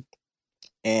starting.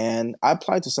 And I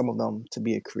applied to some of them to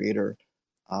be a creator.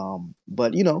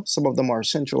 But, some of them are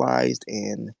centralized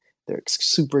and they're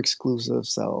super exclusive.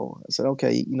 So I said,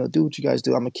 okay, do what you guys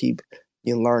do. I'm going to keep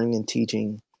learning and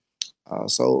teaching.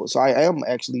 So I am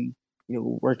actually,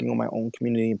 working on my own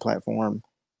community and platform.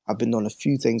 I've been doing a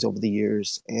few things over the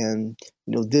years, and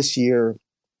this year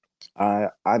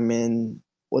I'm in.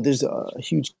 Well, there's a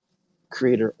huge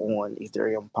creator on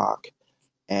Ethereum POC,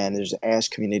 and there's an Ash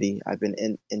community. I've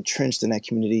been entrenched in that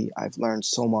community. I've learned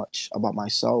so much about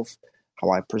myself,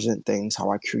 how I present things,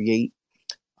 how I create,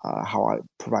 how I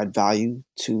provide value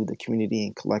to the community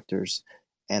and collectors.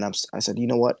 And I said, you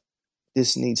know what?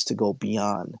 This needs to go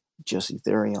beyond just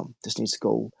Ethereum. This needs to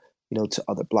go, to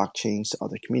other blockchains, to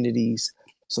other communities.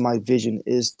 So my vision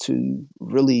is to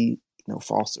really,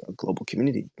 foster a global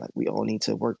community. Like, we all need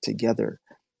to work together.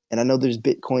 And I know there's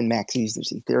Bitcoin maxis,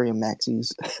 there's Ethereum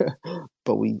maxis,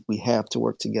 but we have to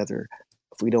work together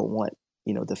if we don't want,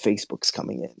 the Facebooks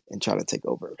coming in and trying to take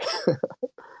over.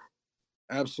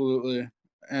 Absolutely.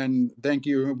 And thank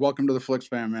you. Welcome to the Flix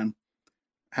fam, man.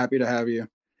 Happy to have you.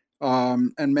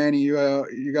 And Manny,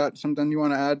 you got something you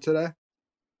want to add today?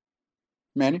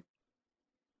 Manny?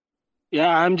 Yeah,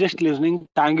 I'm just listening.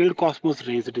 Tangled Cosmos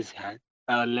raised his hand.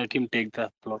 Let him take the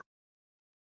floor.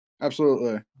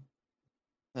 Absolutely.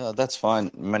 That's fine,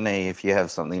 Mane. If you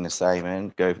have something to say,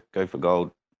 man, go for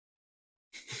gold.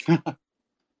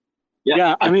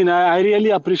 Yeah, I mean, I really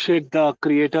appreciate the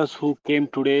creators who came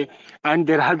today, and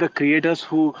there are the creators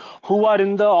who are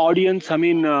in the audience. I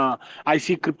mean, I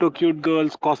see Crypto Cute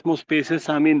Girls, Cosmos Spaces,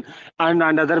 I mean, and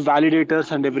other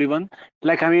validators and everyone.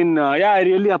 Like, I mean, yeah, I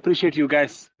really appreciate you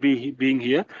guys being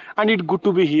here, and it's good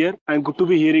to be here and good to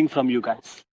be hearing from you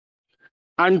guys.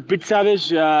 And Bit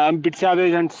Savage, I'm Bit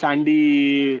Savage and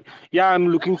Sandy. Yeah, I'm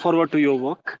looking forward to your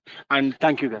work, and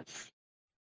thank you guys.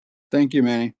 Thank you,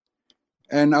 Manny.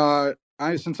 And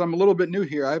since I'm a little bit new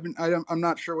here, I'm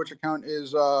not sure which account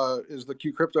is the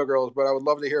Q Crypto Girls, but I would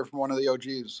love to hear from one of the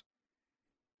OGs.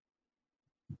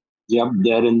 Yep,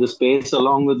 they're in the space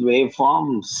along with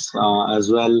Waveforms as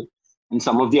well, and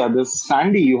some of the others.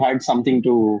 Sandy, you had something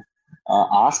to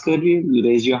ask earlier. You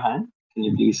raised your hand. Can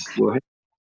you please go ahead?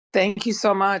 Thank you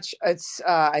so much.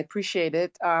 I appreciate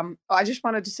it. I just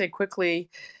wanted to say quickly.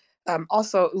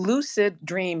 Also, Lucid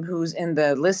Dream, who's in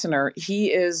the listener,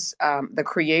 he is the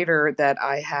creator that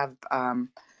I have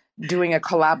doing a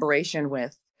collaboration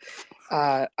with.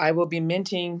 I will be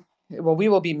minting. Well, we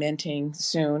will be minting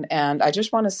soon, and I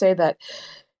just want to say that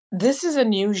this is a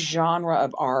new genre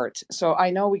of art. So I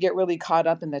know we get really caught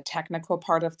up in the technical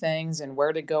part of things and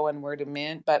where to go and where to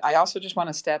mint, but I also just want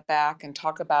to step back and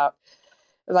talk about,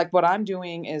 like, what I'm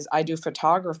doing is I do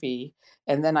photography,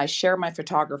 and then I share my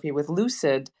photography with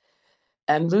Lucid.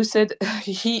 And Lucid,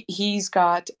 he's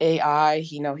got AI.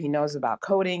 He knows about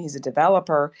coding. He's a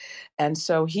developer, and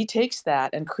so he takes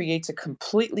that and creates a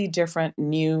completely different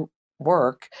new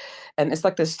work, and it's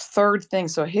like this third thing.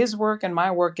 So his work and my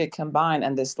work get combined,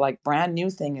 and this like brand new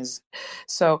thing is.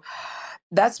 So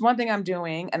that's one thing I'm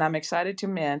doing, and I'm excited to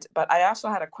mint. But I also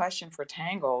had a question for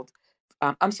Tangled.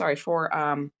 I'm sorry for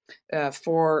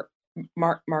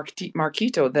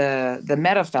Marquito, the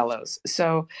Meta Fellows.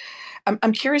 So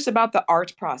I'm curious about the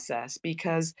art process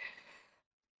because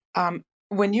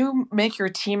when you make your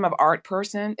team of art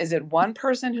person, is it one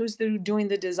person who's doing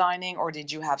the designing, or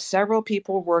did you have several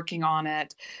people working on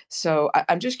it? So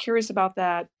I'm just curious about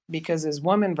that because as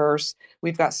Womanverse,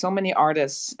 we've got so many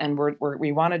artists, and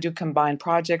we want to do combined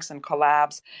projects and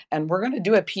collabs, and we're going to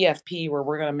do a PFP where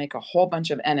we're going to make a whole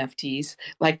bunch of NFTs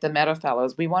like the Meta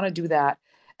Fellows. We want to do that.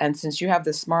 And since you have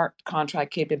the smart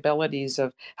contract capabilities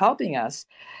of helping us,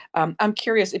 I'm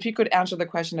curious if you could answer the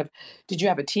question of, did you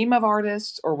have a team of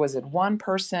artists or was it one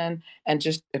person? And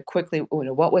just quickly,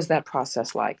 what was that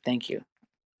process like? Thank you.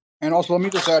 And also, let me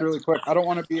just add really quick. I don't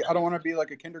want to be like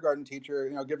a kindergarten teacher,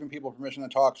 giving people permission to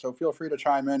talk. So feel free to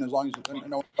chime in as long as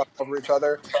no one talks over each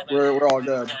other. We're all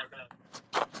good.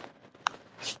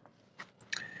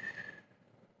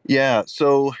 Yeah.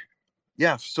 So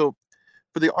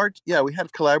for the art, we had a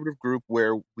collaborative group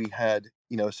where we had,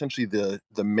 essentially the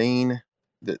main,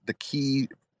 the key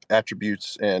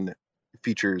attributes and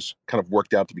features kind of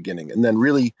worked out at the beginning. And then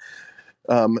really,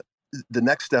 the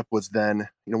next step was then,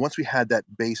 once we had that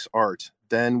base art,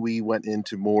 then we went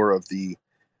into more of the,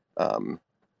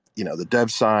 the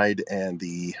dev side and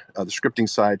the scripting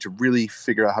side to really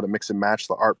figure out how to mix and match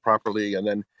the art properly. And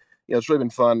then, it's really been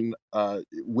fun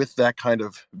with that kind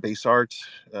of base art.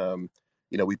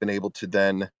 We've been able to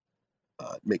then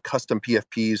make custom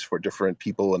PFPs for different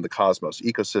people in the Cosmos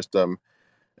ecosystem.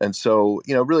 And so,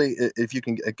 really, if you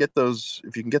can get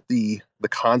the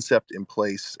concept in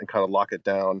place and kind of lock it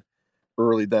down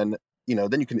early, then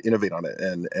then you can innovate on it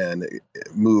and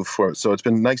move forward. So it's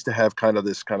been nice to have kind of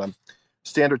this kind of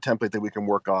standard template that we can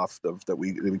work off of, that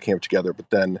we came together, but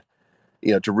then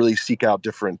to really seek out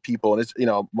different people. And it's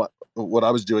what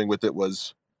I was doing with it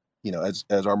was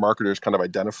as our marketers kind of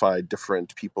identified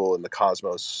different people in the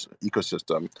Cosmos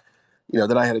ecosystem,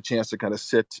 then I had a chance to kind of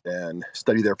sit and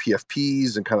study their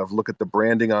PFPs and kind of look at the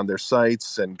branding on their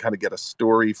sites and kind of get a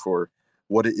story for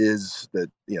what it is that,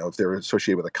 if they're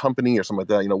associated with a company or something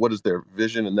like that, what is their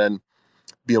vision, and then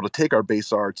be able to take our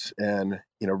base art and,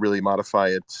 really modify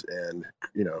it and,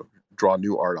 draw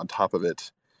new art on top of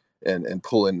it and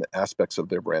pull in aspects of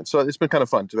their brand. So it's been kind of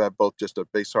fun to have both just a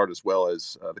base art as well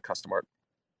as the custom art.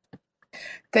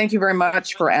 Thank you very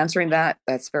much for answering that.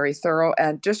 That's very thorough.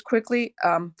 And just quickly,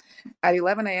 at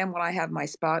 11 a.m. when I have my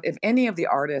spot, if any of the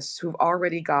artists who've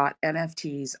already got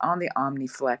NFTs on the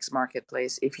OmniFlix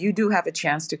marketplace, if you do have a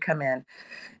chance to come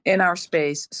in our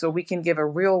space so we can give a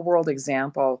real world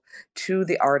example to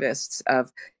the artists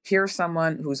of here's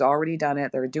someone who's already done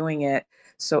it, they're doing it.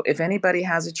 So if anybody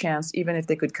has a chance, even if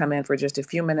they could come in for just a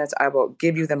few minutes, I will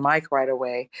give you the mic right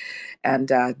away.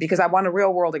 And because I want a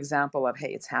real world example of,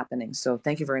 hey, it's happening. So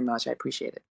thank you very much. I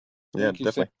appreciate it. Yeah,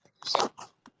 definitely.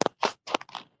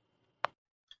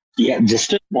 Yeah,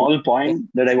 just a small point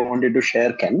that I wanted to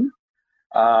share, Ken.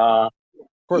 Yeah,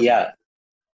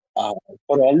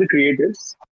 for all the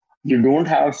creators, you don't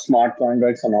have smart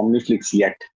contracts on OmniFlix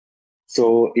yet.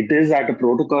 So it is at a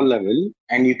protocol level,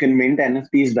 and you can mint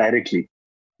NFTs directly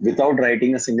without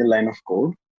writing a single line of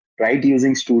code, right,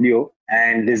 using Studio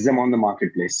and list them on the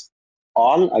marketplace.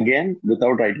 All again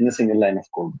without writing a single line of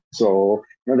code. So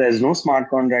there's no smart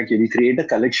contract. You will create a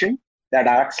collection that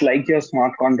acts like your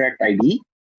smart contract ID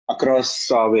across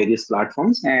various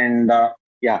platforms, and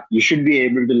you should be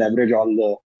able to leverage all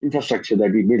the infrastructure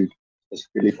that we built,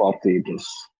 especially for creators.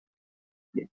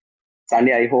 Yeah.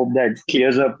 Sandy, I hope that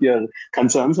clears up your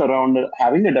concerns around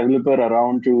having a developer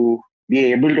around to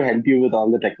be able to help you with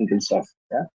all the technical stuff.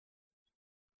 Yeah.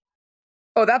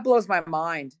 Oh, that blows my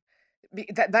mind.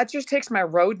 That just takes my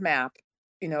roadmap.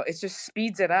 It just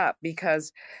speeds it up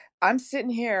because I'm sitting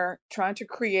here trying to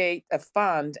create a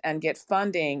fund and get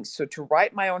funding so to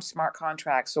write my own smart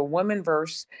contract so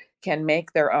Womenverse can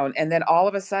make their own. And then all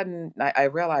of a sudden I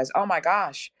realize, oh my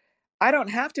gosh, I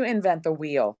don't have to invent the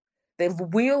wheel. The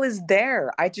wheel is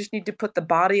there. I just need to put the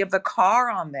body of the car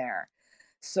on there.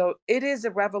 So it is a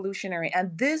revolutionary.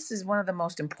 And this is one of the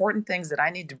most important things that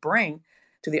I need to bring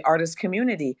to the artist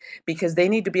community because they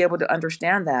need to be able to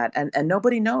understand that. And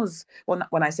nobody knows. Well,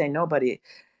 when I say nobody,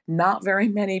 not very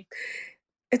many.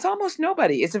 It's almost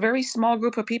nobody. It's a very small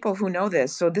group of people who know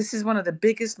this. So this is one of the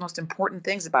biggest, most important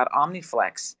things about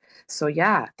OmniFlix. So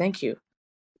yeah, thank you.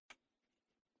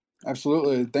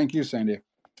 Absolutely. Thank you, Sandy.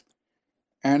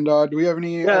 And do we have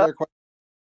any other questions?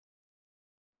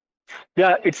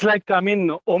 Yeah, it's like,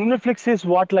 OmniFlix is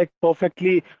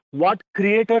perfectly what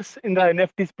creators in the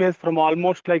NFT space from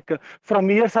almost from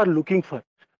years are looking for.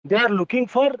 They are looking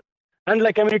for, and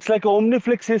it's like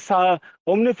OmniFlix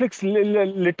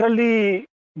literally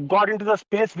got into the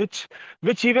space which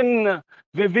even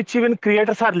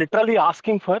creators are literally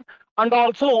asking for. And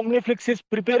also OmniFlix is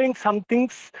preparing some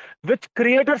things which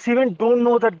creators even don't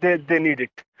know that they need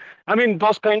it.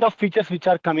 Those kind of features which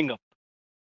are coming up.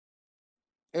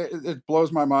 It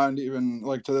blows my mind even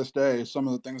to this day, some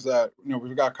of the things that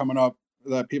we've got coming up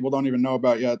that people don't even know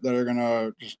about yet that are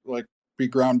gonna just be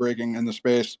groundbreaking in the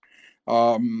space.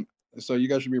 So you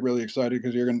guys should be really excited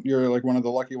because you're one of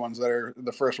the lucky ones that are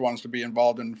the first ones to be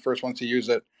involved and first ones to use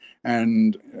it,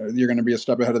 and you're going to be a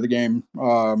step ahead of the game.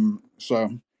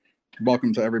 So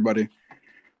welcome to everybody.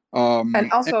 And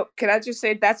also, can I just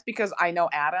say that's because I know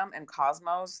Adam and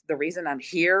Cosmos, the reason I'm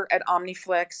here at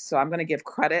OmniFlix. So I'm going to give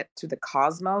credit to the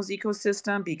Cosmos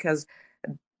ecosystem because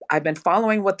I've been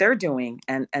following what they're doing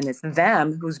and it's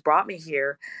them who's brought me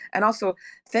here. And also,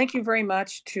 thank you very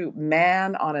much to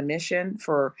Man on a Mission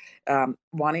for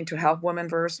wanting to help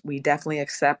Womenverse. We definitely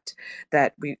accept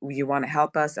that you want to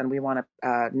help us and we want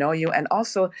to know you. And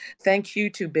also, thank you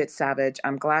to Bit Savage.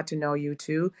 I'm glad to know you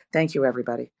too. Thank you,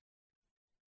 everybody.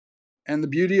 And the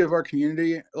beauty of our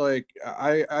community,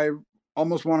 I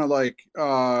almost want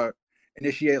to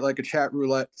initiate a chat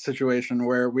roulette situation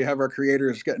where we have our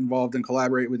creators get involved and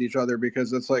collaborate with each other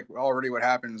because that's already what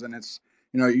happens. And it's,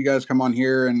 you guys come on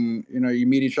here and, you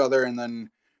meet each other and then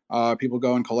people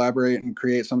go and collaborate and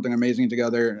create something amazing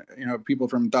together. People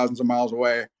from thousands of miles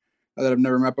away that I've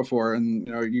never met before. And,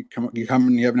 you come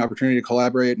and you have an opportunity to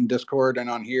collaborate in Discord and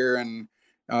on here and,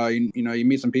 you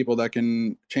meet some people that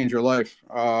can change your life,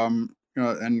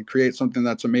 and create something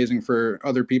that's amazing for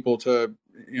other people to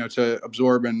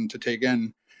absorb and to take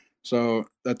in. So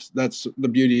that's the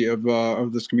beauty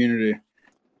of this community.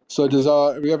 So do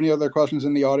we have any other questions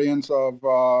in the audience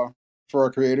for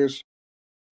our creators?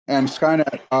 And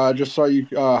Skynet, just saw you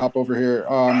hop over here.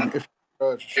 If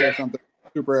you share something,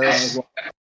 super arrow as well.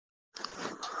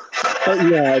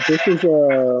 Yeah, this is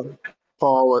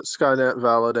Paul at Skynet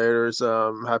Validators.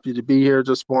 Happy to be here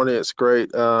this morning. It's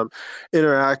great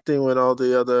interacting with all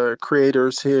the other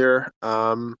creators here.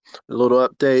 A little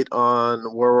update on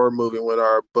where we're moving with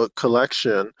our book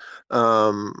collection.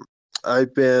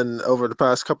 I've been over the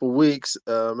past couple of weeks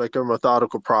making a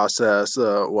methodical process.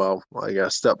 Well, I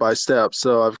guess step by step.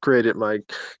 So I've created my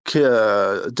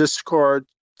Discord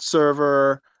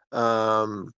server.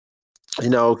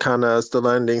 Kind of as the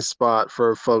landing spot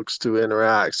for folks to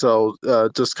interact. So,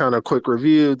 just kind of quick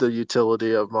review the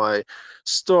utility of my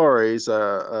stories,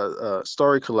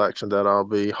 story collection that I'll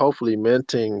be hopefully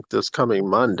minting this coming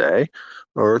Monday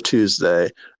or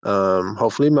Tuesday,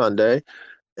 hopefully Monday.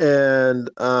 And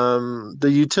the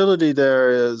utility there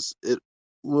is it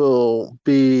will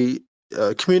be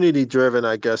community driven,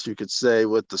 I guess you could say,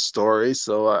 with the stories.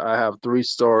 So I have three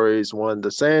stories: one,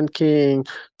 the Sand King;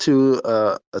 two,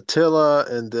 Attila;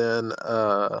 and then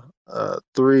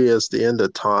three is the End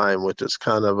of Time, which is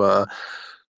kind of a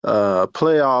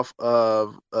playoff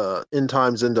of End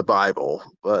Times in the Bible,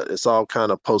 but it's all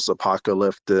kind of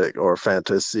post-apocalyptic or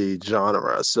fantasy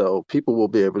genre. So people will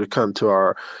be able to come to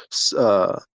our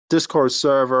Discord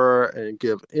server and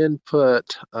give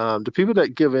input. The people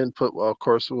that give input, well, of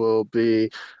course, will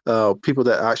be people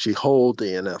that actually hold the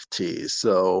NFTs.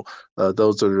 So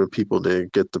those are the people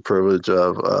that get the privilege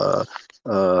of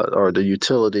or the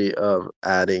utility of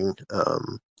adding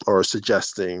or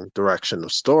suggesting direction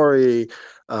of story,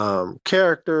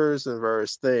 characters, and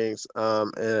various things.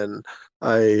 And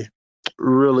I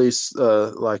really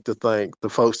like to thank the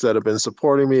folks that have been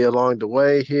supporting me along the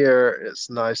way here. It's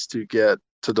nice to get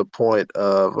to the point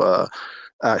of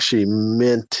actually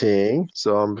minting.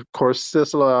 So, of course,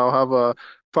 Cicely, I'll have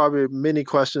probably many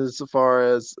questions as far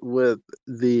as with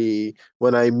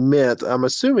when I mint. I'm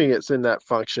assuming it's in that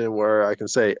function where I can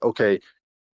say, okay,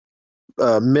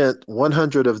 mint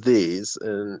 100 of these,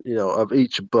 and of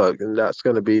each book, and that's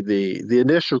going to be the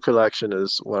initial collection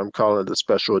is what I'm calling the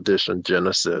special edition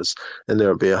Genesis, and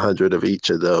there'll be 100 of each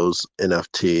of those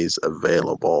NFTs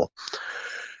available.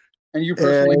 And you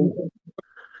personally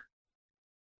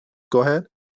go ahead.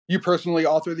 You personally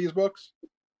author these books?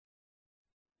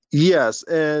 Yes,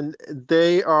 and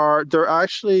they're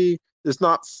actually, it's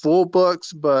not full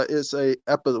books, but it's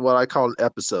what I call an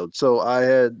episode. So I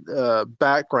had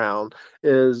background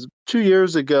is 2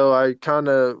 years ago, I kind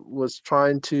of was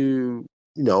trying to,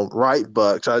 write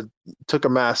books. I took a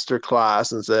master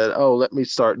class and said, oh, let me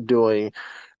start doing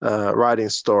writing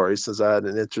stories, since I had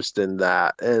an interest in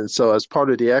that. And so as part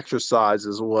of the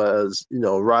exercises was,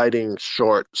 writing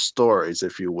short stories,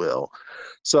 if you will.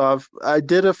 So I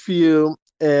did a few,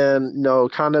 and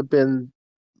kind of been,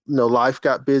 life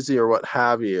got busy or what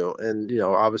have you. And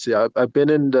obviously I've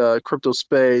been in the crypto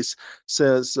space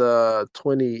since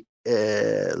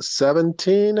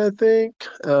 2017, I think,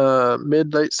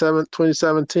 mid late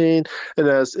 2017. And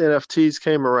as NFTs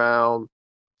came around,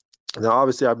 now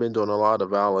obviously I've been doing a lot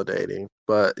of validating,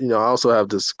 but I also have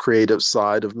this creative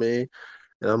side of me,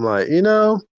 and I'm like,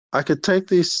 I could take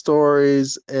these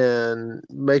stories and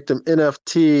make them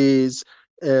NFTs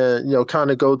and,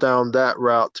 kind of go down that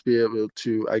route to be able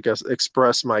to, I guess,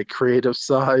 express my creative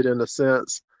side in a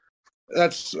sense.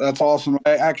 That's awesome.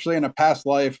 I actually, in a past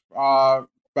life, about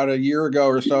a year ago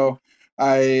or so,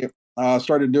 I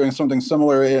started doing something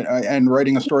similar and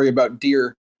writing a story about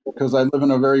deer, because I live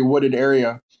in a very wooded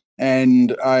area.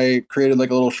 And I created like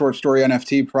a little short story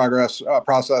NFT process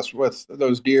with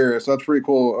those deer. So that's pretty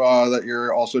cool that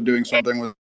you're also doing something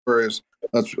with stories.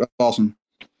 That's awesome.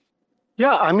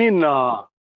 Yeah, I mean,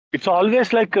 it's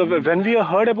always like when we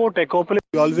heard about Ecopolis,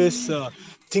 we always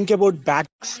think about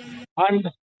bats. And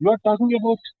you are talking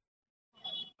about.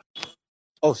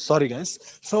 Oh, sorry,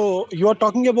 guys. So you are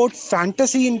talking about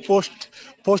fantasy in post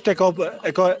eco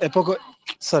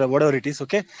sorry, whatever it is.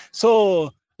 Okay.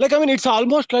 So like, I mean, it's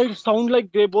almost like sound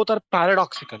like they both are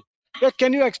paradoxical. Yeah,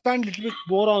 can you expand a little bit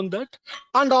more on that?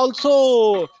 And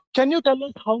also, can you tell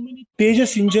us how many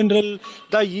pages in general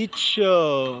the each?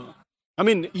 I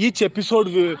mean, each episode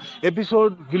will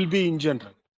be in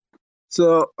general.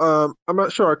 So I'm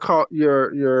not sure I caught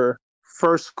your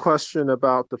first question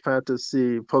about the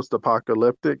fantasy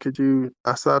post-apocalyptic. Could you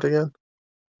ask that again?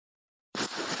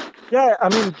 Yeah, I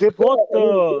mean, they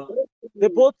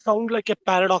both sound like a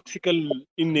paradoxical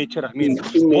in nature. I mean,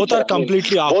 both are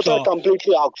completely opposite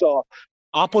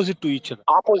to each other.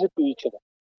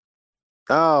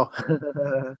 Oh,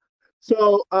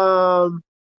 so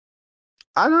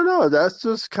I don't know. That's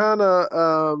just kind of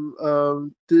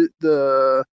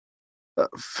the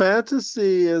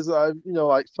fantasy is,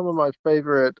 like some of my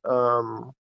favorite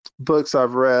books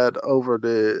I've read over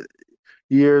the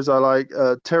years. I like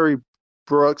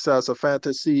Brooks as a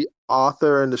fantasy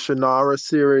author in the Shannara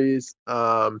series,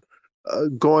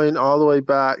 going all the way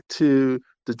back to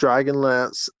the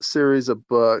Dragonlance series of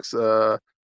books.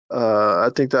 I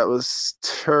think that was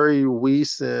Terry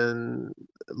Weiss and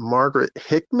Margaret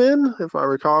Hickman, if I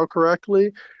recall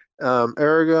correctly.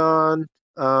 Aragon.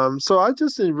 So I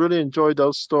just really enjoyed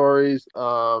those stories.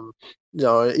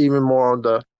 Even more on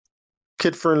the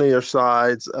kid-friendlier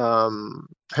sides.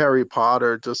 Harry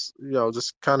Potter just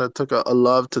kind of took a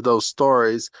love to those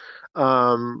stories.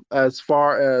 As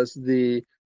far as the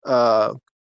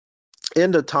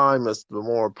end of time is the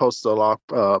more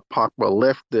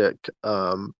post-apocalyptic,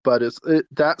 but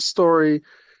that story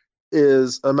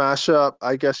is a mashup,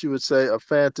 I guess you would say, of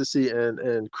fantasy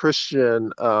and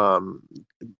Christian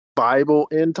Bible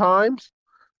end times.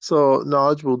 So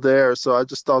knowledgeable there. So I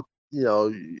just thought,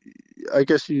 I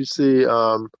guess you see,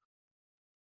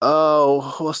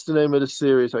 oh, what's the name of the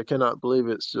series? I cannot believe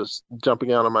it's just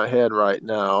jumping out of my head right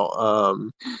now.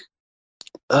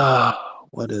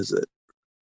 What is it?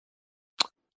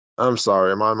 I'm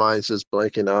sorry, my mind's just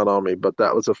blanking out on me, but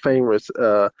that was a famous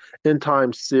end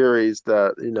time series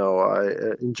that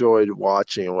I enjoyed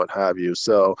watching and what have you.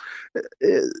 So,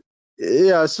 it,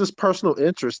 yeah, it's just personal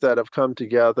interests that have come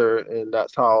together, and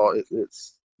that's how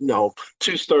it's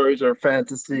two stories are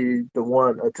fantasy. The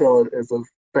one Attila is a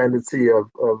fantasy of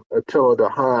Attila the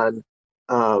Hun.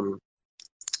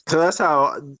 So that's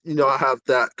how I have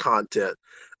that content.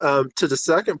 To the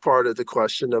second part of the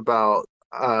question about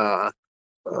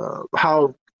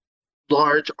how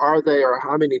large are they or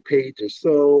how many pages.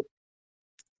 So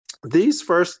these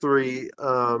first three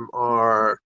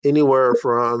are anywhere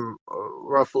from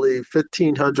roughly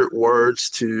 1,500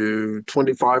 words to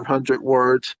 2,500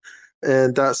 words,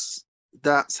 and that's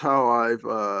how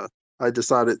I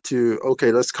decided to,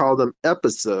 okay, let's call them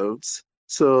episodes,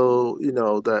 so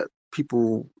that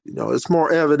people, it's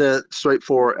more evident,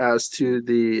 straightforward as to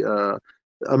the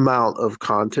amount of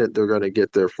content they're going to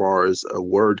get there, far as a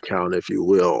word count, if you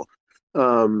will.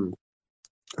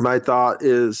 My thought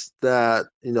is that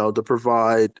to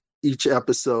provide each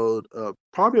episode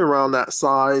probably around that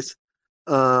size,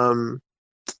 and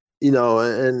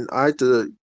I had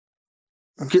to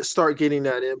start getting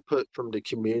that input from the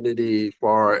community,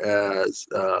 far as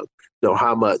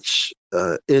how much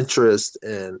interest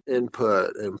and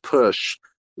input and push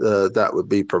that would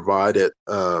be provided.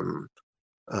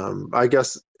 I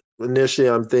guess initially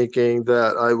I'm thinking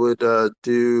that I would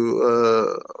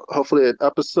do hopefully an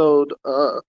episode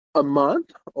a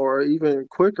month or even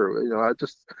quicker.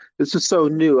 It's just so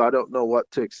new. I don't know what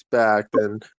to expect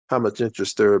and how much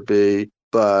interest there would be.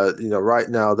 But right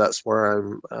now that's where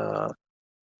I'm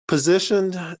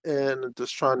positioned, and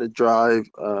just trying to drive,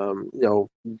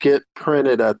 get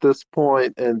printed at this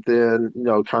point, and then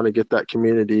kind of get that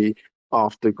community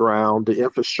off the ground. The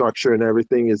infrastructure and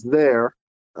everything is there.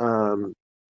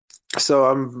 So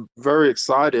I'm very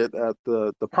excited at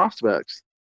the prospects.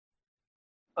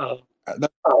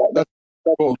 That's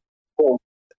cool.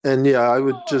 And I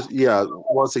would just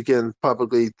once again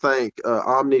publicly thank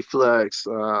OmniFlix,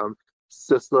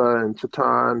 Sisla, and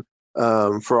Chatan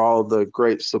for all the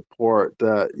great support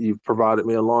that you've provided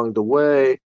me along the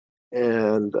way.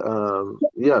 And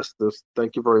yes,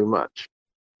 thank you very much.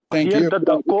 Thank you.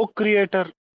 The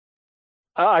co-creator.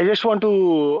 I just want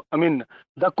to,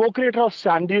 the co-creator of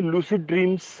Sandy Lucid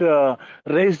Dreams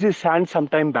raised his hand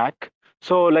sometime back.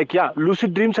 So,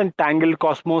 Lucid Dreams and Tangled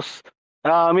Cosmos.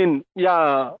 I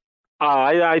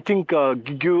think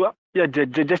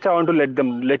just I want to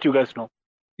let you guys know.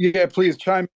 Yeah, please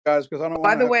chime in, guys, because I don't want.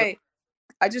 By the way,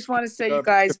 I just want to say, you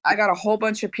guys, I got a whole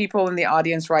bunch of people in the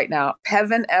audience right now.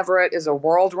 Pevan Everett is a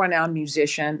world-renowned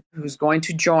musician who's going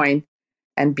to join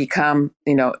and become,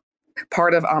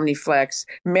 part of OmniFlix.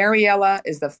 Mariella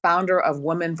is the founder of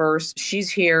Womanverse.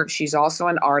 She's here. She's also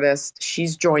an artist.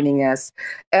 She's joining us.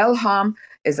 Elham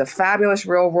is a fabulous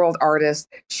real-world artist.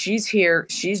 She's here.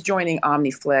 She's joining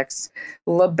OmniFlix.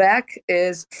 Lebek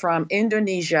is from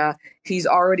Indonesia. He's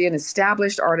already an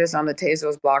established artist on the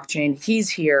Tezos blockchain. He's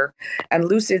here. And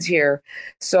Lucid's here.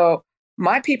 So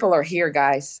my people are here,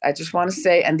 guys. I just want to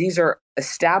say, and these are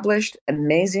established,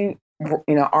 amazing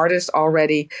artists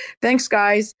already. Thanks,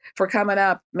 guys, for coming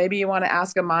up. Maybe you want to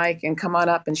ask a mic and come on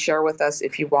up and share with us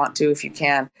if you want to, if you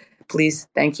can. Please.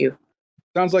 Thank you.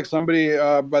 Sounds like somebody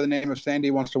by the name of Sandy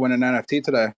wants to win an NFT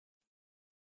today.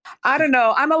 I don't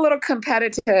know. I'm a little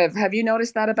competitive. Have you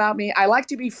noticed that about me? I like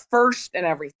to be first in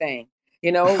everything.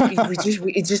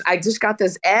 I just got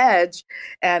this edge,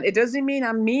 and it doesn't mean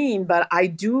I'm mean, but I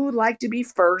do like to be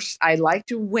first. I like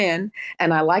to win,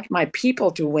 and I like my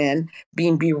people to win,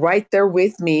 be right there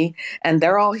with me, and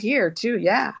they're all here too.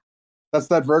 Yeah. That's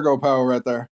that Virgo power right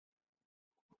there.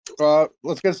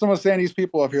 Let's get some of Sandy's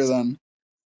people up here then.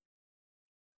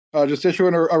 Just issue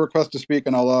a request to speak,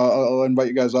 and I'll invite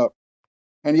you guys up.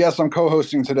 And yes, I'm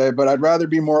co-hosting today, but I'd rather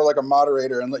be more like a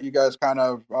moderator and let you guys kind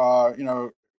of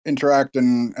interact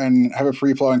and have a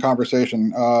free-flowing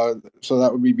conversation. So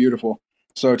that would be beautiful.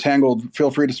 So Tangled, feel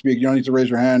free to speak. You don't need to raise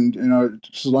your hand.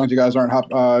 Just as long as you guys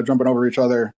aren't jumping over each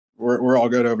other, we're all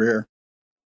good over here.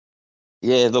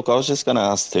 Yeah, look, I was just going to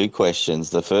ask two questions.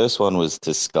 The first one was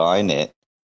to Skynet,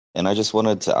 and I just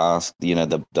wanted to ask, the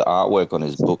artwork on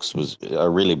his books was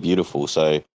really beautiful.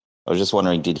 So I was just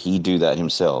wondering, did he do that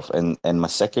himself? And my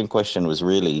second question was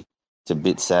really to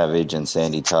Bit Savage and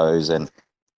Sandy Toes. And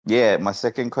yeah, my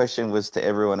second question was to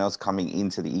everyone else coming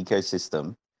into the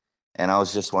ecosystem. And I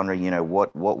was just wondering,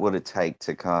 what would it take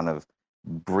to kind of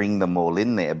bring them all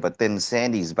in there? But then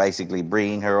Sandy's basically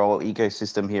bringing her whole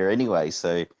ecosystem here anyway.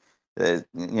 So,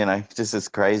 just as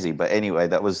crazy. But anyway,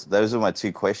 those were my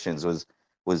two questions. Was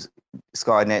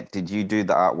Skynet, did you do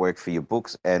the artwork for your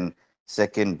books? And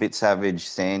second, Bit Savage,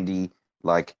 Sandy,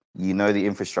 the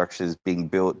infrastructure is being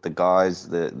built. The guys,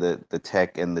 the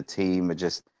tech and the team are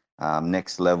just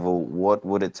next level. What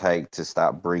would it take to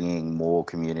start bringing more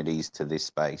communities to this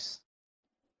space?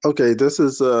 Okay, this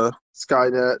is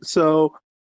Skynet. So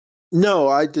no,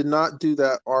 I did not do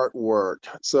that artwork.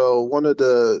 So one of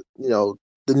the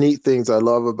the neat things I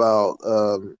love about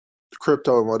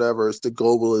crypto and whatever is the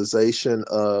globalization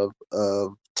of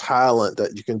talent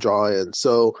that you can draw in.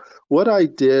 So what I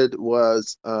did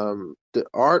was the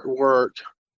artwork.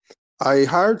 I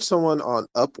hired someone on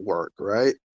Upwork,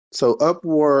 right? So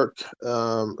Upwork,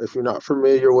 if you're not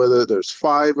familiar with it, there's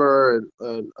Fiverr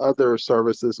and other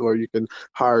services where you can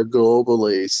hire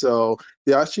globally. So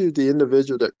the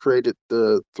individual that created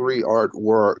the three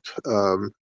artwork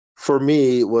for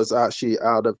me was actually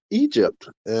out of Egypt,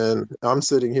 and I'm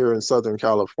sitting here in Southern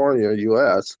California,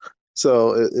 U.S.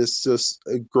 So it's just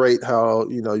great how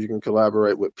you can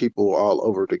collaborate with people all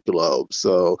over the globe.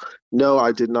 So no,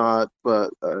 I did not,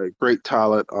 but great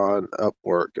talent on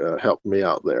Upwork helped me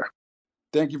out there.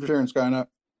 Thank you for sharing, Skynet.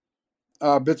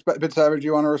 Bit Savage, do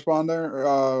you want to respond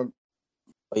there?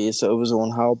 Yeah, so it was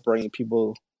on how bringing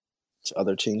people to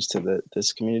other teams to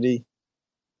this community.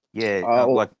 Yeah,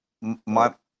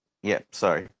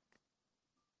 sorry.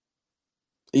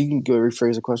 You can go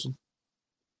rephrase the question.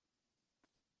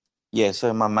 Yeah,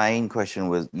 so my main question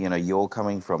was, you're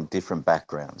coming from different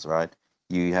backgrounds, right?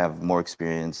 You have more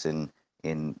experience in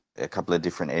a couple of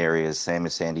different areas, same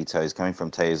as Sandy Toes, coming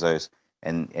from Tezos,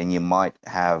 and you might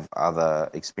have other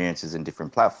experiences in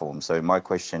different platforms. So my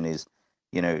question is,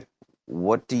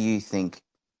 what do you think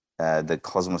the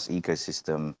Cosmos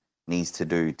ecosystem needs to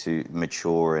do to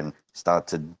mature and start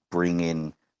to bring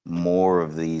in more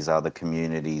of these other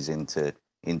communities into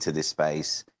this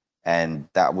space? And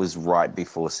that was right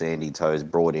before Sandy Toes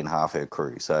brought in half her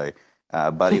crew. So,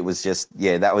 but it was just,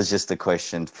 that was just a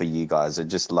question for you guys.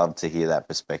 I'd just love to hear that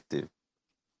perspective.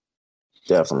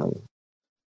 Definitely.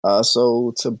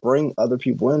 So to bring other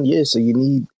people in, so you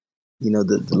need,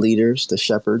 the leaders, the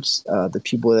shepherds, the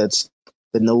people that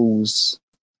knows,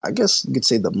 I guess you could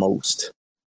say the most.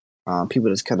 People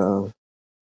that's kind of,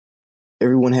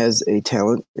 everyone has a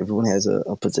talent, everyone has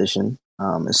a position.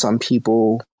 And some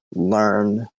people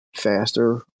learn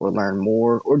faster or learn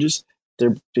more, or just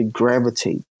they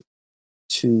gravitate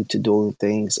to doing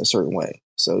things a certain way.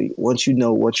 So once you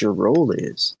know what your role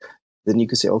is, then you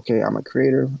can say, okay, I'm a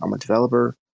creator, I'm a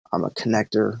developer, I'm a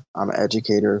connector, I'm an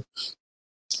educator.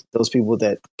 Those people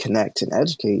that connect and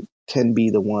educate can be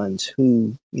the ones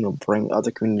who, bring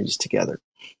other communities together.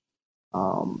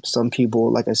 Some people,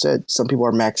 like I said, some people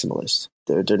are maximalists.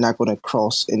 They're not going to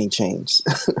cross any chains.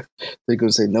 They're going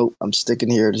to say, nope, I'm sticking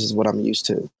here. This is what I'm used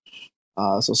to.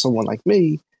 So someone like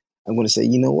me, I'm going to say,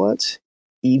 you know what?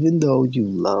 Even though you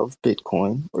love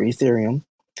Bitcoin or Ethereum,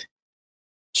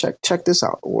 check this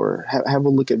out, or have a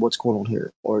look at what's going on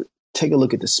here, or take a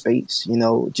look at the space.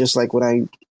 Just like when I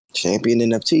champion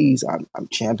NFTs, I'm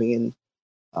championing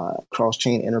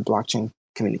cross-chain, inter-blockchain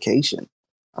communication.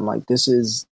 I'm like, this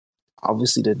is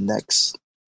obviously the next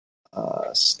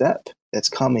step that's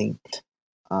coming.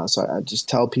 So I just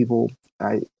tell people,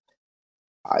 I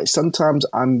sometimes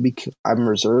I'm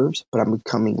reserved, but I'm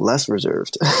becoming less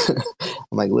reserved.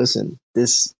 I'm like, listen,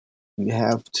 you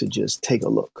have to just take a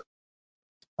look.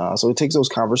 So it takes those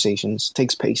conversations,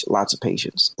 takes lots of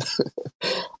patience.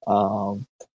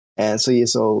 And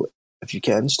so if you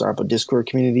can, start up a Discord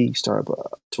community, start up a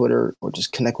Twitter, or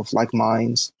just connect with like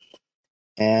minds.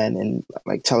 And in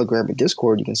like Telegram and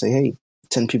Discord, you can say, hey,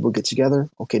 10 people get together.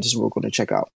 Okay, this is what we're going to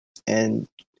check out. And,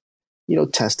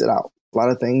 test it out. a lot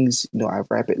of things, I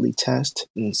rapidly test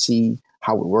and see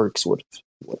how it works, what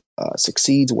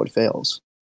succeeds, what fails.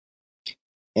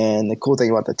 And the cool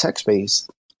thing about the tech space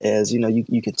is,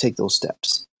 you can take those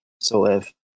steps. So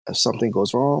if something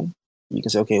goes wrong, you can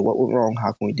say, okay, what went wrong?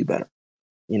 How can we do better?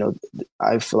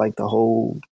 I feel like the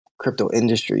whole crypto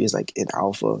industry is like in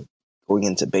alpha going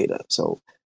into beta. So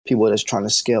people that's trying to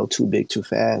scale too big, too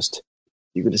fast,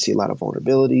 you're going to see a lot of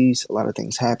vulnerabilities, a lot of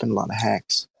things happen, a lot of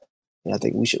hacks. And I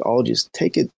think we should all just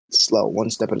take it slow, one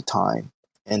step at a time,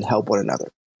 and help one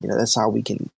another. That's how we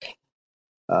can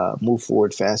move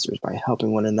forward faster, is by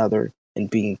helping one another and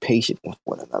being patient with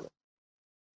one another.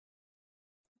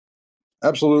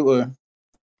 Absolutely.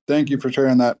 Thank you for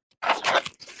sharing that.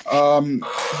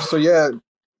 So yeah,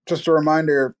 just a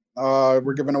reminder,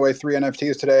 we're giving away 3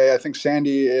 NFTs today. I think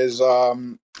Sandy is far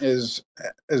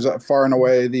and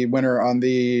away the winner on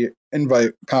the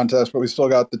invite contest, but we still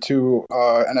got the 2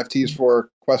 NFTs for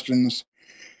questions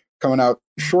coming out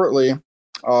shortly.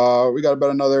 We got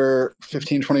about another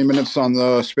 15-20 minutes on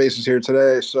the spaces here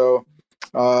today. So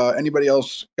anybody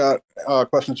else got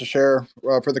questions to share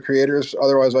for the creators?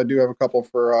 Otherwise, I do have a couple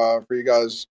for you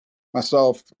guys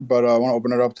myself, but I want to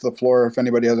open it up to the floor if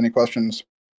anybody has any questions.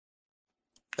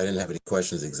 I didn't have any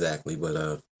questions exactly,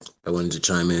 but I wanted to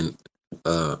chime in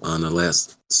on the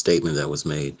last statement that was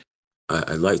made.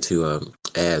 I'd like to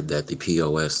add that the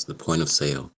POS, the point of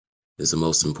sale, is the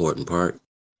most important part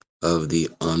of the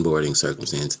onboarding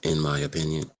circumstance, in my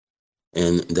opinion,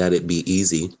 and that it be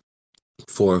easy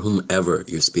for whomever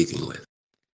you're speaking with.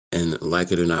 And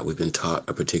like it or not, we've been taught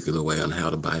a particular way on how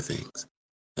to buy things.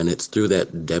 And it's through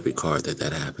that debit card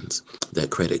that happens, that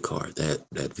credit card,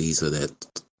 that Visa, that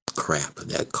crap,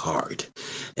 that card.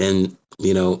 And,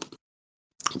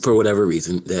 for whatever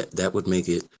reason, that would make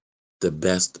it the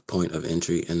best point of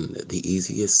entry and the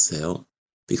easiest sell,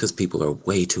 because people are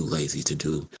way too lazy to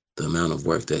do the amount of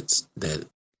work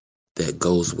that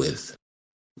goes with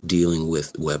dealing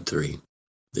with Web3.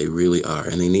 They really are.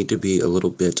 And they need to be a little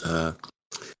bit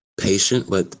patient,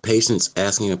 but patience,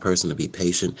 asking a person to be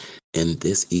patient in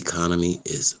this economy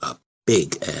is a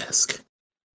big ask.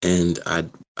 And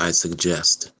I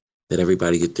suggest that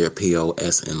everybody get their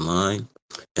POS in line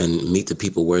and meet the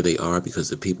people where they are, because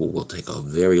the people will take a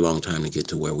very long time to get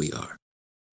to where we are.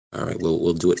 All right,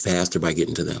 we'll do it faster by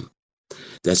getting to them.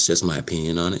 That's just my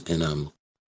opinion on it. And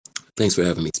thanks for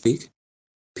having me speak.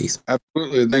 Peace.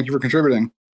 Absolutely. Thank you for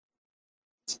contributing.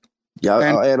 Yeah,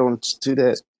 I'll add on to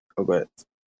that. Oh, go ahead.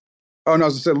 Oh, no,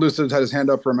 as I said, Lucid had his hand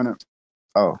up for a minute.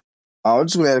 Oh, I'll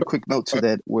just add a quick note to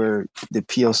that, where the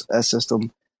POS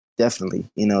system, definitely,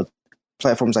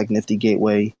 platforms like Nifty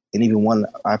Gateway, and even one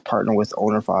I partner with,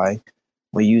 OwnerFi,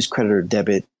 when you use credit or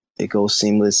debit, it goes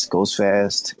seamless, goes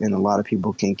fast, and a lot of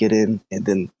people can get in and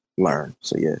then learn.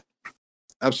 So, yeah.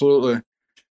 Absolutely.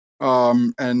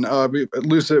 And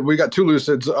Lucid, we got 2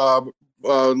 Lucids.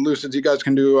 Lucids, you guys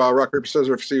can do rock, paper,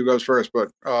 scissors, see who goes first,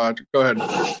 but go ahead.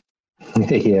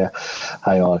 Yeah.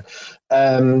 Hi, all.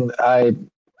 I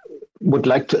would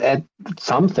like to add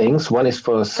some things. One is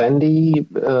for Sandy,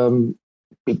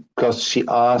 because she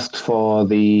asked for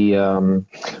the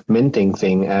minting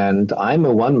thing, and I'm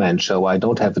a one-man show. I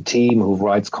don't have a team who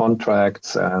writes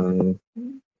contracts and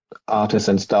artists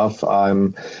and stuff.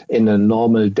 I'm in a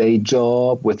normal day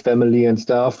job with family and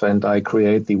stuff, and I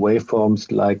create the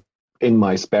waveforms like in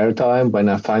my spare time when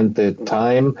I find the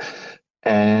time.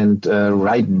 And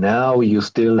right now you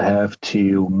still have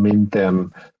to mint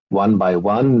them one by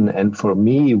one. And for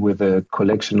me, with a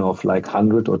collection of like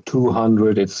 100 or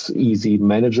 200, it's easy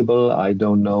manageable. I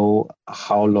don't know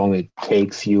how long it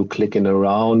takes you clicking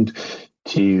around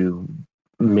to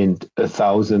mint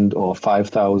 1,000 or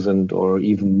 5,000 or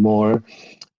even more.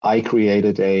 I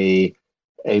created a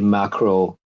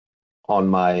macro on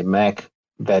my Mac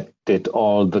that did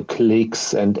all the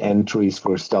clicks and entries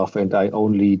for stuff, and I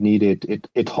only needed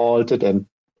it halted and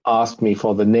asked me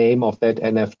for the name of that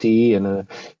NFT, and I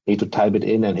need to type it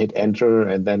in and hit enter,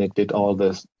 and then it did all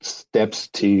the steps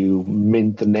to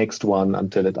mint the next one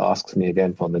until it asks me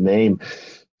again for the name.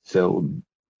 So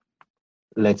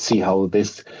let's see how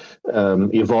this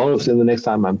evolves in the next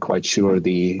time. I'm quite sure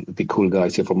the cool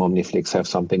guys here from OmniFlix have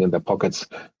something in their pockets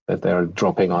that they're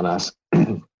dropping on us.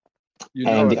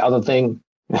 The other thing,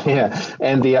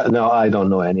 no, I don't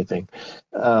know anything.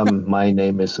 My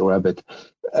name is Rabbit.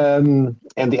 And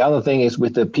the other thing is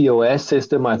with the POS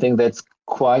system, I think that's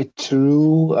quite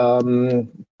true.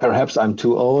 Perhaps I'm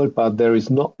too old, but there is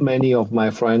not many of my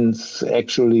friends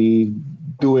actually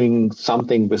doing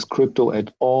something with crypto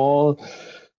at all.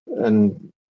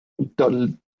 And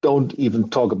don't even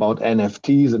talk about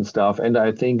NFTs and stuff. And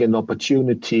I think an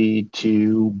opportunity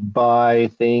to buy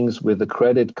things with a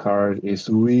credit card is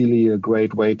really a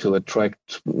great way to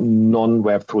attract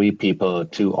non-Web3 people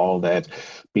to all that.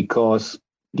 Because,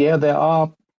 yeah, there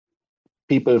are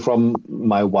people from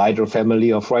my wider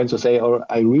family or friends who say, oh,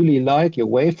 I really like your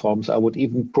waveforms. I would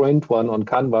even print one on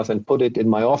canvas and put it in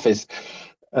my office.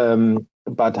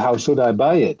 But how should I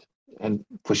buy it? And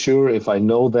for sure, if I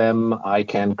know them, I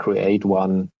can create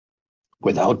one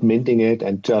without minting it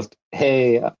and just,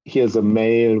 hey, here's a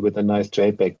mail with a nice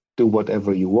JPEG, do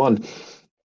whatever you want.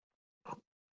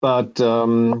 But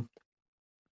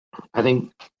I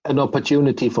think an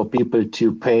opportunity for people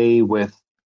to pay with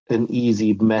an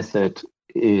easy method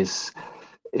is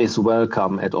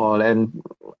welcome at all. And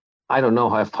I don't know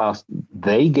how fast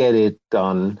they get it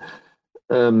done.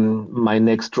 My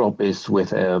next drop is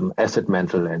with Asset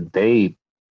Mantle, and they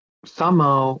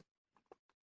somehow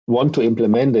want to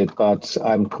implement it, but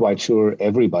I'm quite sure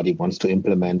everybody wants to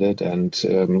implement it. And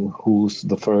who's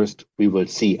the first, we will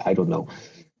see. I don't know.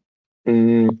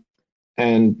 And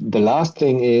the last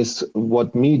thing is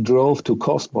what me drove to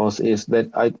Cosmos is that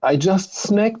I just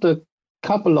snagged a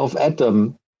couple of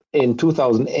Atom in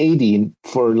 2018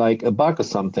 for like $1 or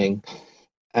something.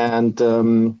 And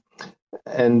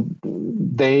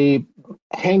they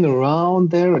hang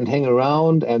around there and hang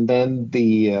around, and then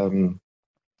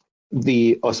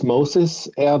the Osmosis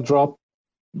airdrop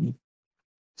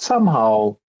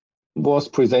somehow was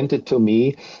presented to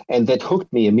me, and that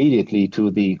hooked me immediately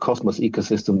to the Cosmos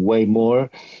ecosystem way more.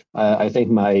 I think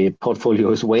my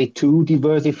portfolio is way too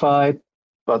diversified,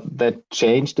 but that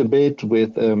changed a bit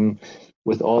with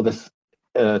all this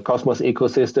Cosmos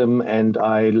ecosystem, and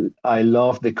I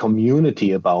love the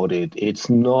community about it. It's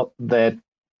not that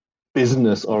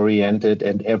business oriented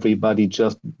and everybody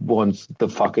just wants the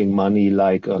fucking money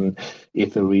like on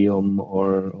Ethereum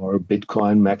or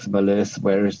Bitcoin maximalist,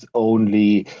 where it's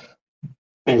only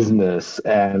business.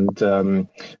 And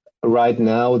right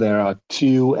now there are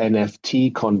 2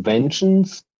 NFT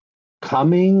conventions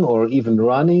coming or even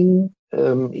running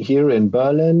here in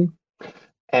Berlin,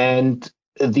 and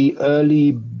the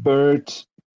early bird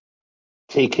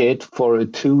ticket for a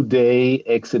 2-day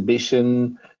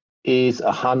exhibition is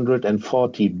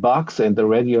 $140, and the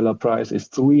regular price is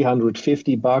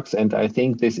 $350. And I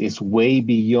think this is way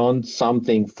beyond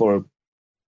something for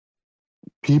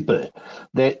people.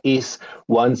 There is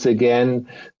once again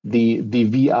the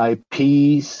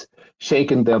VIPs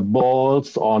shaking their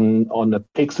balls on a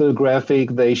pixel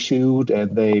graphic they shoot,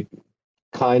 and they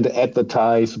kind of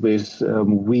advertise with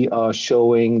we are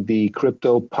showing the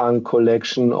CryptoPunk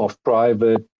collection of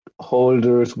private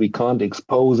holders we can't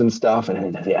expose and stuff.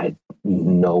 And I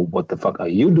know, what the fuck are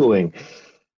you doing?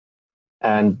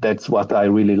 And that's what I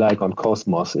really like on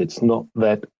Cosmos. It's not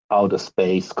that outer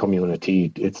space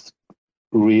community. It's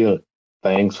real.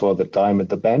 Thanks for the time and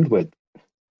the bandwidth.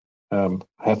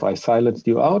 Have I silenced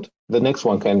you out? The next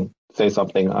one can say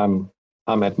something. I'm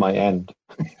at my end.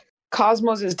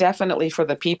 Cosmos is definitely for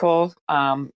the people.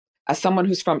 As someone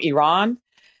who's from Iran,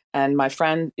 and my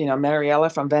friend,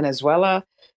 Mariela from Venezuela,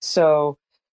 so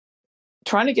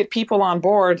trying to get people on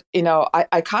board,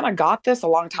 I kind of got this a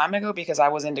long time ago because I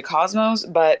was into Cosmos,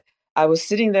 but I was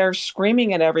sitting there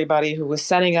screaming at everybody who was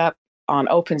setting up on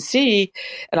OpenSea,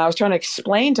 and I was trying to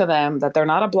explain to them that they're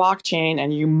not a blockchain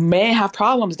and you may have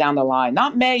problems down the line.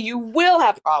 Not may, you will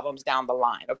have problems down the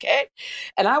line, okay?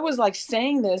 And I was like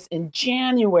saying this in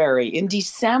January, in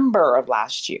December of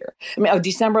last year.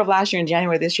 December of last year and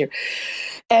January this year.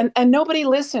 And nobody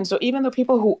listened. So even the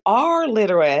people who are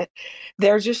literate,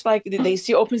 they're just like, they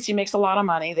see OpenSea makes a lot of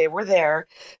money. They were there.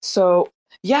 So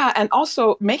yeah, and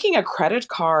also making a credit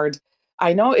card,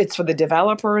 I know it's for the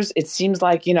developers. It seems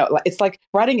like, it's like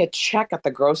writing a check at the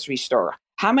grocery store.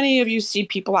 How many of you see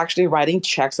people actually writing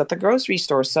checks at the grocery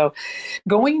store? So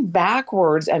going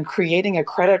backwards and creating a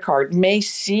credit card may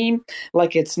seem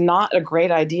like it's not a great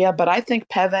idea, but I think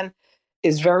Pevin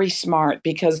is very smart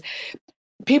because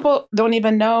people don't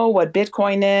even know what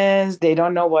Bitcoin is. They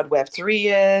don't know what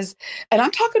Web3 is. And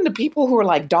I'm talking to people who are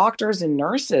like doctors and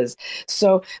nurses.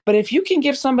 So, but if you can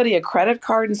give somebody a credit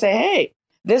card and say, hey,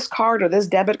 this card or this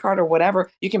debit card or whatever,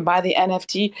 you can buy the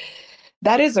NFT.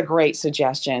 That is a great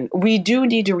suggestion. We do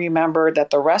need to remember that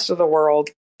the rest of the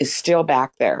world is still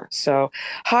back there. So,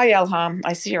 hi, Elham.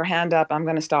 I see your hand up. I'm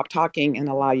going to stop talking and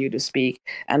allow you to speak.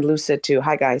 And Lucid too.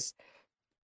 Hi, guys.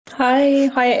 Hi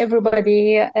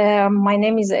everybody. My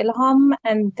name is Ilham,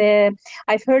 and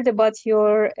I've heard about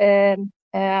your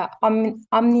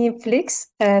OmniFlix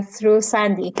through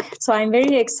Sandy. So I'm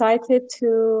very excited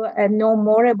to know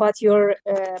more about your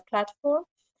platform.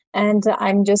 and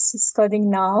I'm just studying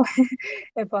now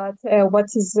about what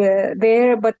is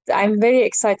there. But I'm very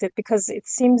excited because it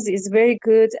seems it's very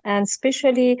good, and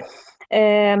especially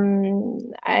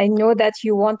I know that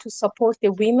you want to support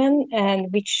the women,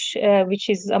 and which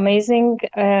is amazing.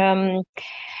 Um,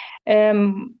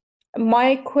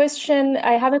 I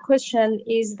have a question,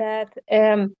 is that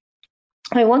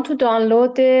I want to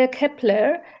download the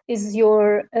Kepler, is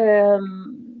your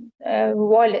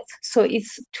wallet. So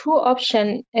it's two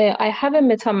option. I have a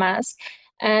MetaMask,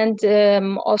 and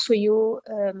also you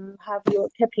have your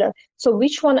Kepler. So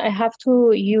which one I have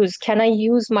to use? Can I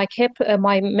use my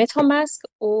my MetaMask,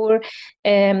 or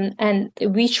and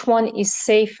which one is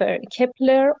safer,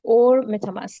 Kepler or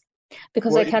MetaMask?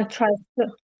 Because I Well, can try.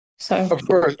 Sorry. of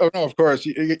course. Oh no, of course.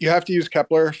 You have to use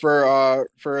Kepler for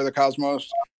the Cosmos.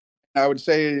 I would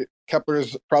say Kepler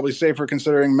is probably safer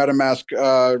considering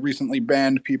MetaMask recently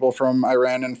banned people from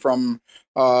Iran and from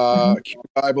Cuba,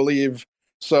 I believe.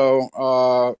 So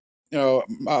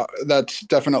that's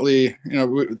definitely,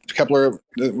 Kepler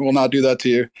will not do that to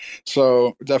you.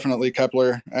 So definitely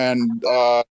Kepler, and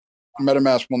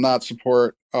MetaMask will not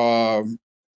support the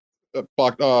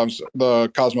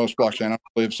Cosmos blockchain, I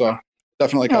believe. So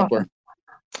definitely Oh. Kepler.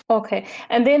 Okay.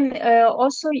 And then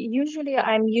also, usually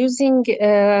I'm using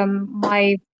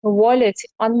my wallet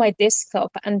on my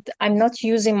desktop, and I'm not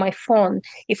using my phone.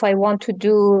 If I want to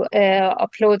do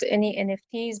upload any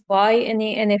NFTs, buy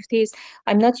any NFTs,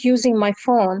 I'm not using my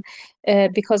phone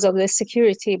because of the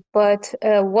security. But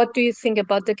what do you think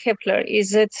about the Kepler?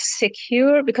 Is it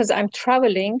secure? Because I'm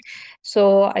traveling,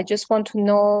 so I just want to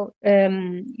know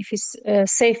if it's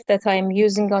safe that I'm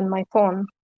using on my phone.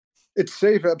 It's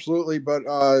safe, absolutely, but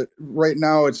right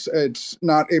now it's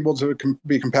not able to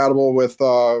be compatible with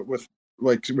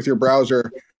with your browser.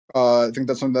 I think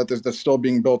that's something that's still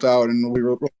being built out and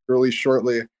will be released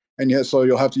shortly. And yeah, so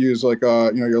you'll have to use like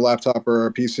your laptop or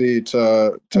a PC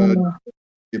to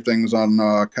keep things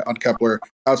on Kepler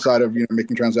outside of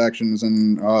making transactions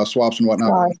and swaps and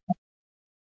whatnot. Right.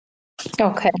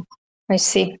 Okay, I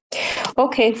see.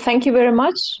 Okay, thank you very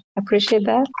much. Appreciate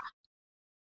that.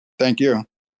 Thank you.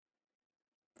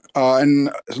 And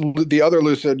the other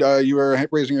Lucid, you were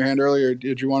raising your hand earlier.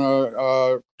 Did you want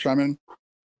to chime in?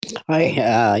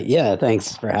 Hi, yeah,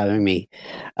 thanks for having me.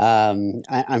 I'm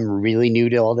really new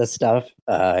to all this stuff.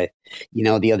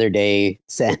 The other day,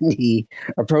 Sandy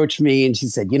approached me and she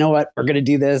said, "You know what? We're going to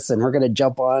do this, and we're going to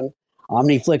jump on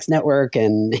OmniFlix network."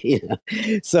 And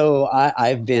so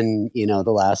I've been, the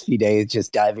last few days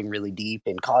just diving really deep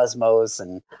in Cosmos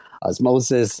and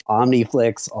Osmosis,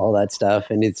 OmniFlix, all that stuff,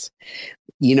 and it's.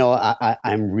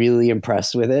 I'm really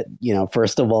impressed with it.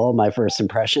 First of all, my first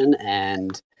impression,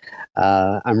 and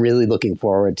I'm really looking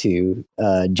forward to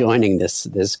joining this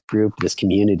group, this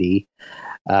community.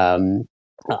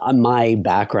 My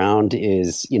background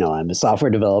is, I'm a software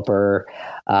developer,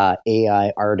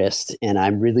 AI artist, and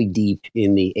I'm really deep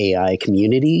in the AI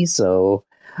community. So,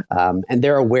 and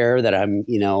they're aware that I'm,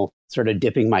 sort of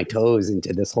dipping my toes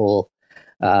into this whole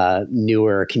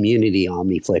newer community,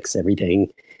 OmniFlix,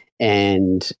 everything.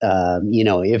 And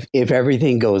if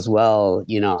everything goes well,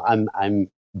 I'm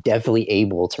definitely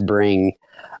able to bring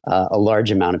a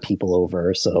large amount of people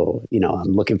over. So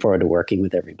I'm looking forward to working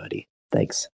with everybody.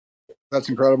 Thanks. That's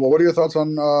incredible. What are your thoughts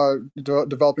on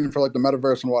developing for like the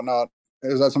metaverse and whatnot?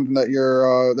 Is that something that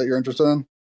you're interested in?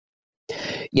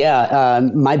 Yeah,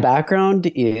 my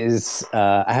background is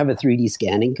I have a 3D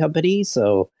scanning company,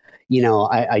 so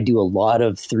I do a lot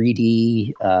of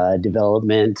 3D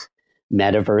development.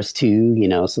 Metaverse too,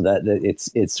 so that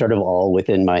it's sort of all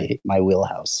within my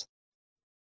wheelhouse.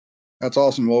 That's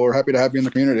awesome. Well, we're happy to have you in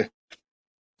the community.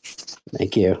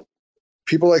 Thank you.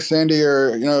 People like Sandy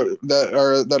are,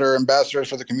 that are ambassadors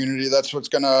for the community. That's what's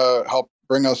going to help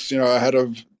bring us, ahead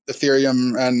of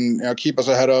Ethereum and keep us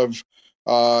ahead of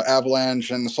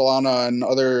Avalanche and Solana and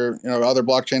other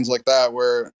blockchains like that,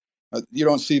 where you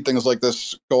don't see things like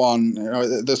this go on.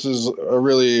 This is a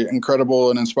really incredible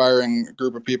and inspiring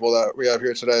group of people that we have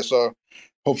here today. So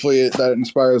hopefully that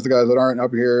inspires the guys that aren't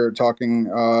up here talking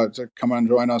to come and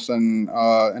join us and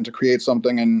to create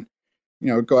something and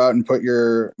go out and put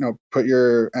your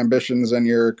ambitions and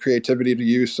your creativity to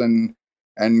use and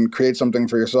create something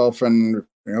for yourself and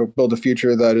build a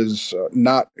future that is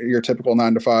not your typical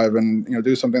 9 to 5 and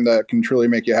do something that can truly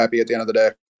make you happy at the end of the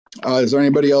day. Is there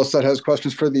anybody else that has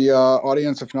questions for the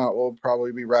audience? If not, we'll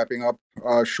probably be wrapping up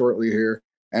shortly here,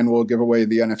 and we'll give away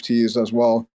the NFTs as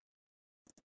well.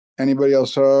 Anybody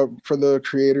else for the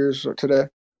creators today?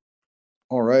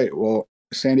 All right. Well,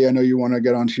 Sandy, I know you want to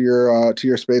get onto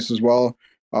your space as well.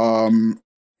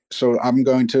 So I'm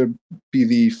going to be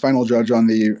the final judge on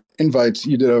the invites.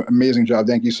 You did an amazing job.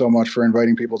 Thank you so much for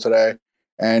inviting people today.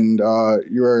 And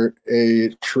you're a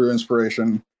true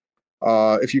inspiration.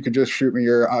 If you could just shoot me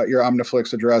your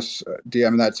OmniFlix address,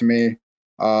 DM that to me.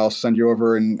 I'll send you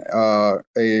over a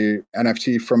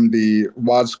NFT from the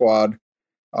WAD Squad,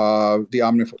 the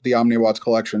OmniWads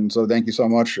collection. So thank you so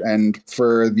much. And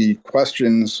for the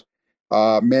questions,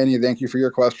 Manny, thank you for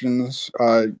your questions.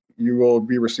 You will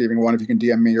be receiving one if you can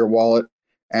DM me your wallet.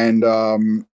 And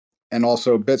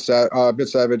also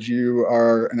BitSavage, you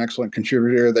are an excellent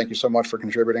contributor. Thank you so much for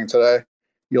contributing today.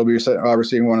 You'll be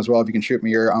receiving one as well if you can shoot me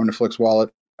your OmniFlix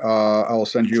wallet. I will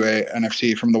send you a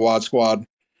NFT from the WAD Squad.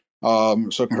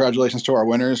 So congratulations to our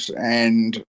winners,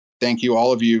 and thank you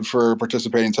all of you for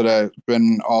participating today. It's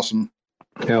been awesome.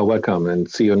 Yeah, welcome, and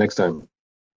see you next time.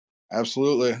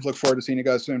 Absolutely. Look forward to seeing you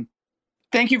guys soon.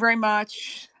 Thank you very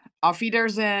much. Auf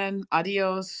Wiedersehen,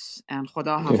 adios, and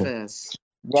Khoda Hafiz.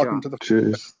 Welcome to the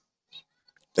Cheers.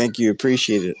 Thank you.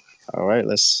 Appreciate it. All right,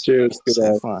 let's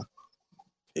have fun.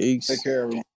 Peace. Take care,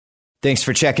 everyone. Thanks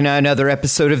for checking out another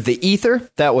episode of The Ether.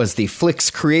 That was the Flix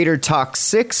Creator Talk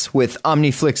 6 with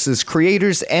OmniFlix's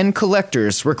creators and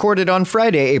collectors, recorded on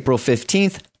Friday, April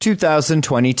 15th,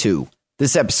 2022.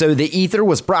 This episode of The Ether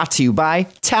was brought to you by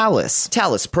Talus.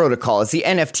 Talus Protocol is the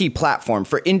NFT platform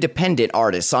for independent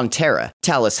artists on Terra.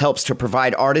 Talus helps to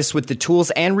provide artists with the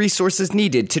tools and resources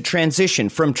needed to transition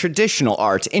from traditional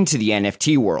art into the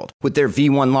NFT world. With their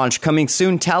V1 launch coming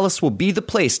soon, Talus will be the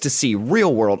place to see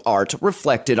real-world art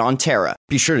reflected on Terra.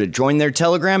 Be sure to join their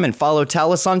Telegram and follow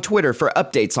Talus on Twitter for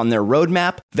updates on their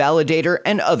roadmap, validator,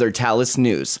 and other Talus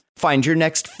news. Find your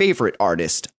next favorite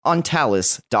artist on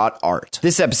talus.art.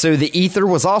 This episode of The Ether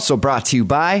was also brought to you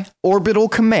by Orbital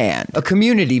Command, a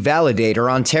community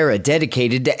validator on Terra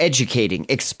dedicated to educating,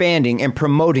 expanding, and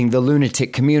promoting the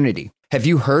lunatic community. Have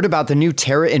you heard about the new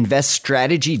Terra Invest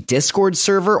Strategy Discord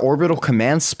server Orbital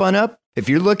Command spun up? If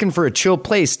you're looking for a chill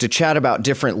place to chat about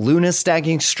different Luna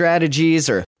stacking strategies,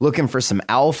 or looking for some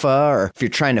alpha, or if you're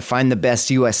trying to find the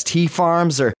best UST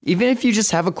farms, or even if you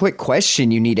just have a quick question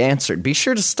you need answered, be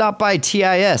sure to stop by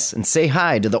TIS and say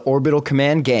hi to the Orbital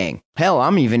Command gang. Hell,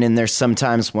 I'm even in there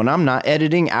sometimes when I'm not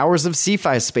editing hours of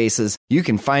C5 spaces. You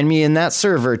can find me in that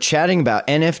server chatting about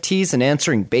NFTs and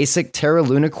answering basic Terra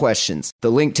Luna questions. The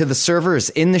link to the server is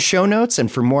in the show notes, and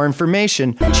for more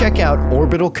information, check out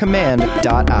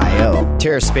orbitalcommand.io.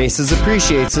 TerraSpaces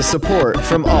appreciates the support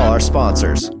from all our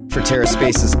sponsors. For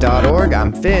TerraSpaces.org,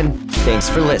 I'm Finn. Thanks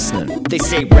for listening. They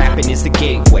say rapping is the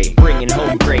gateway, bringing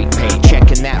home great pay.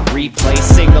 Checking that replay,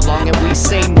 sing along, and we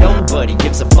say nobody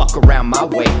gives a fuck around my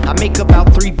way. I make about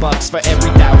 $3 for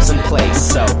every 1,000 plays,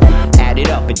 so add it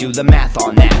up and do the math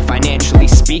on that. Financially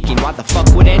speaking, why the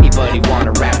fuck would anybody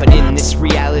wanna rap? But in this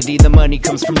reality, the money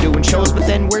comes from doing shows. But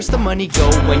then where's the money go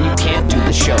when you can't do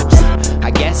the shows?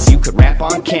 I guess you could rap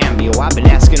on Cameo. I've been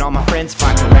asking all my friends if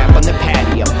I can rap on the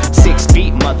patio. 6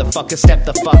 feet, motherfucker, step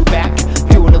the fuck back.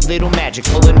 Doing a little magic,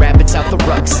 pulling rabbits out the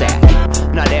rucksack.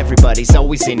 Not everybody's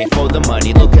always in it for the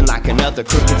money. Looking like another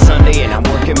crooked Sunday, and I'm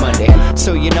working Monday.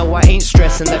 So you know I ain't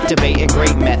stressing, left debating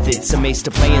great methods. Amazed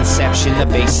to play Inception, the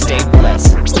base stay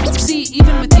blessed. See,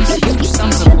 even with these huge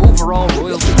sums of overall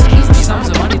royalties, huge sums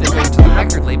of money that go to the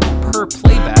record label per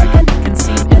playback can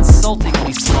seem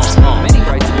insultingly small. Many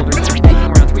rights holders are making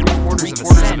around 3/4 of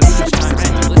a cent each time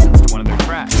someone listens to one of their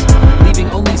tracks, leaving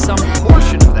only some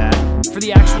portion of that for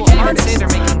the actual artist. Can't even say they're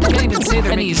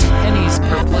making pennies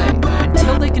per play.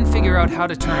 Until they can figure out how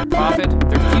to turn a profit,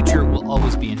 their future will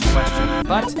always be in question.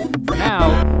 But for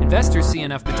now, investors see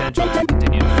enough potential to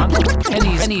continue to fund them.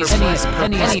 Pennies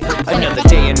per play. Another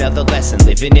day, another lesson.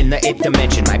 Living in the 8th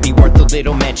dimension might be worth a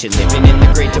little mention. Living in the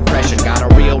Great Depression, got a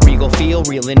real regal feel.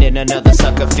 Reeling in another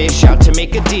sucker fish, out to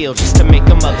make a deal just to make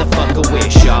a motherfucker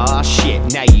wish. Aw shit,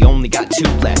 now you only got 2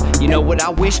 left. You know what I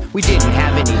wish? We didn't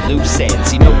have any loose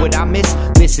ends. You know what I miss?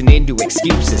 Listening to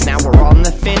excuses. Now we're on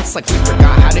the fence like we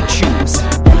forgot how to choose.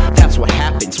 That's what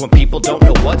happens when people don't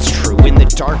know what's true. In the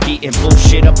dark, eating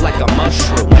bullshit up like a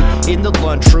mushroom. In the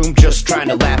lunchroom, just trying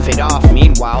to laugh it off.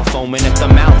 Meanwhile, foaming at the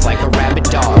mouth like a rabid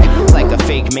dog. Like a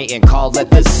fake mating call at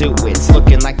the zoo. It's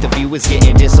looking like the view is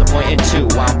getting disappointing too.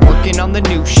 I'm working on the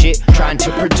new shit, trying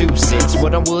to produce it. It's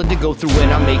what I'm willing to go through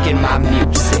when I'm making my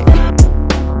music.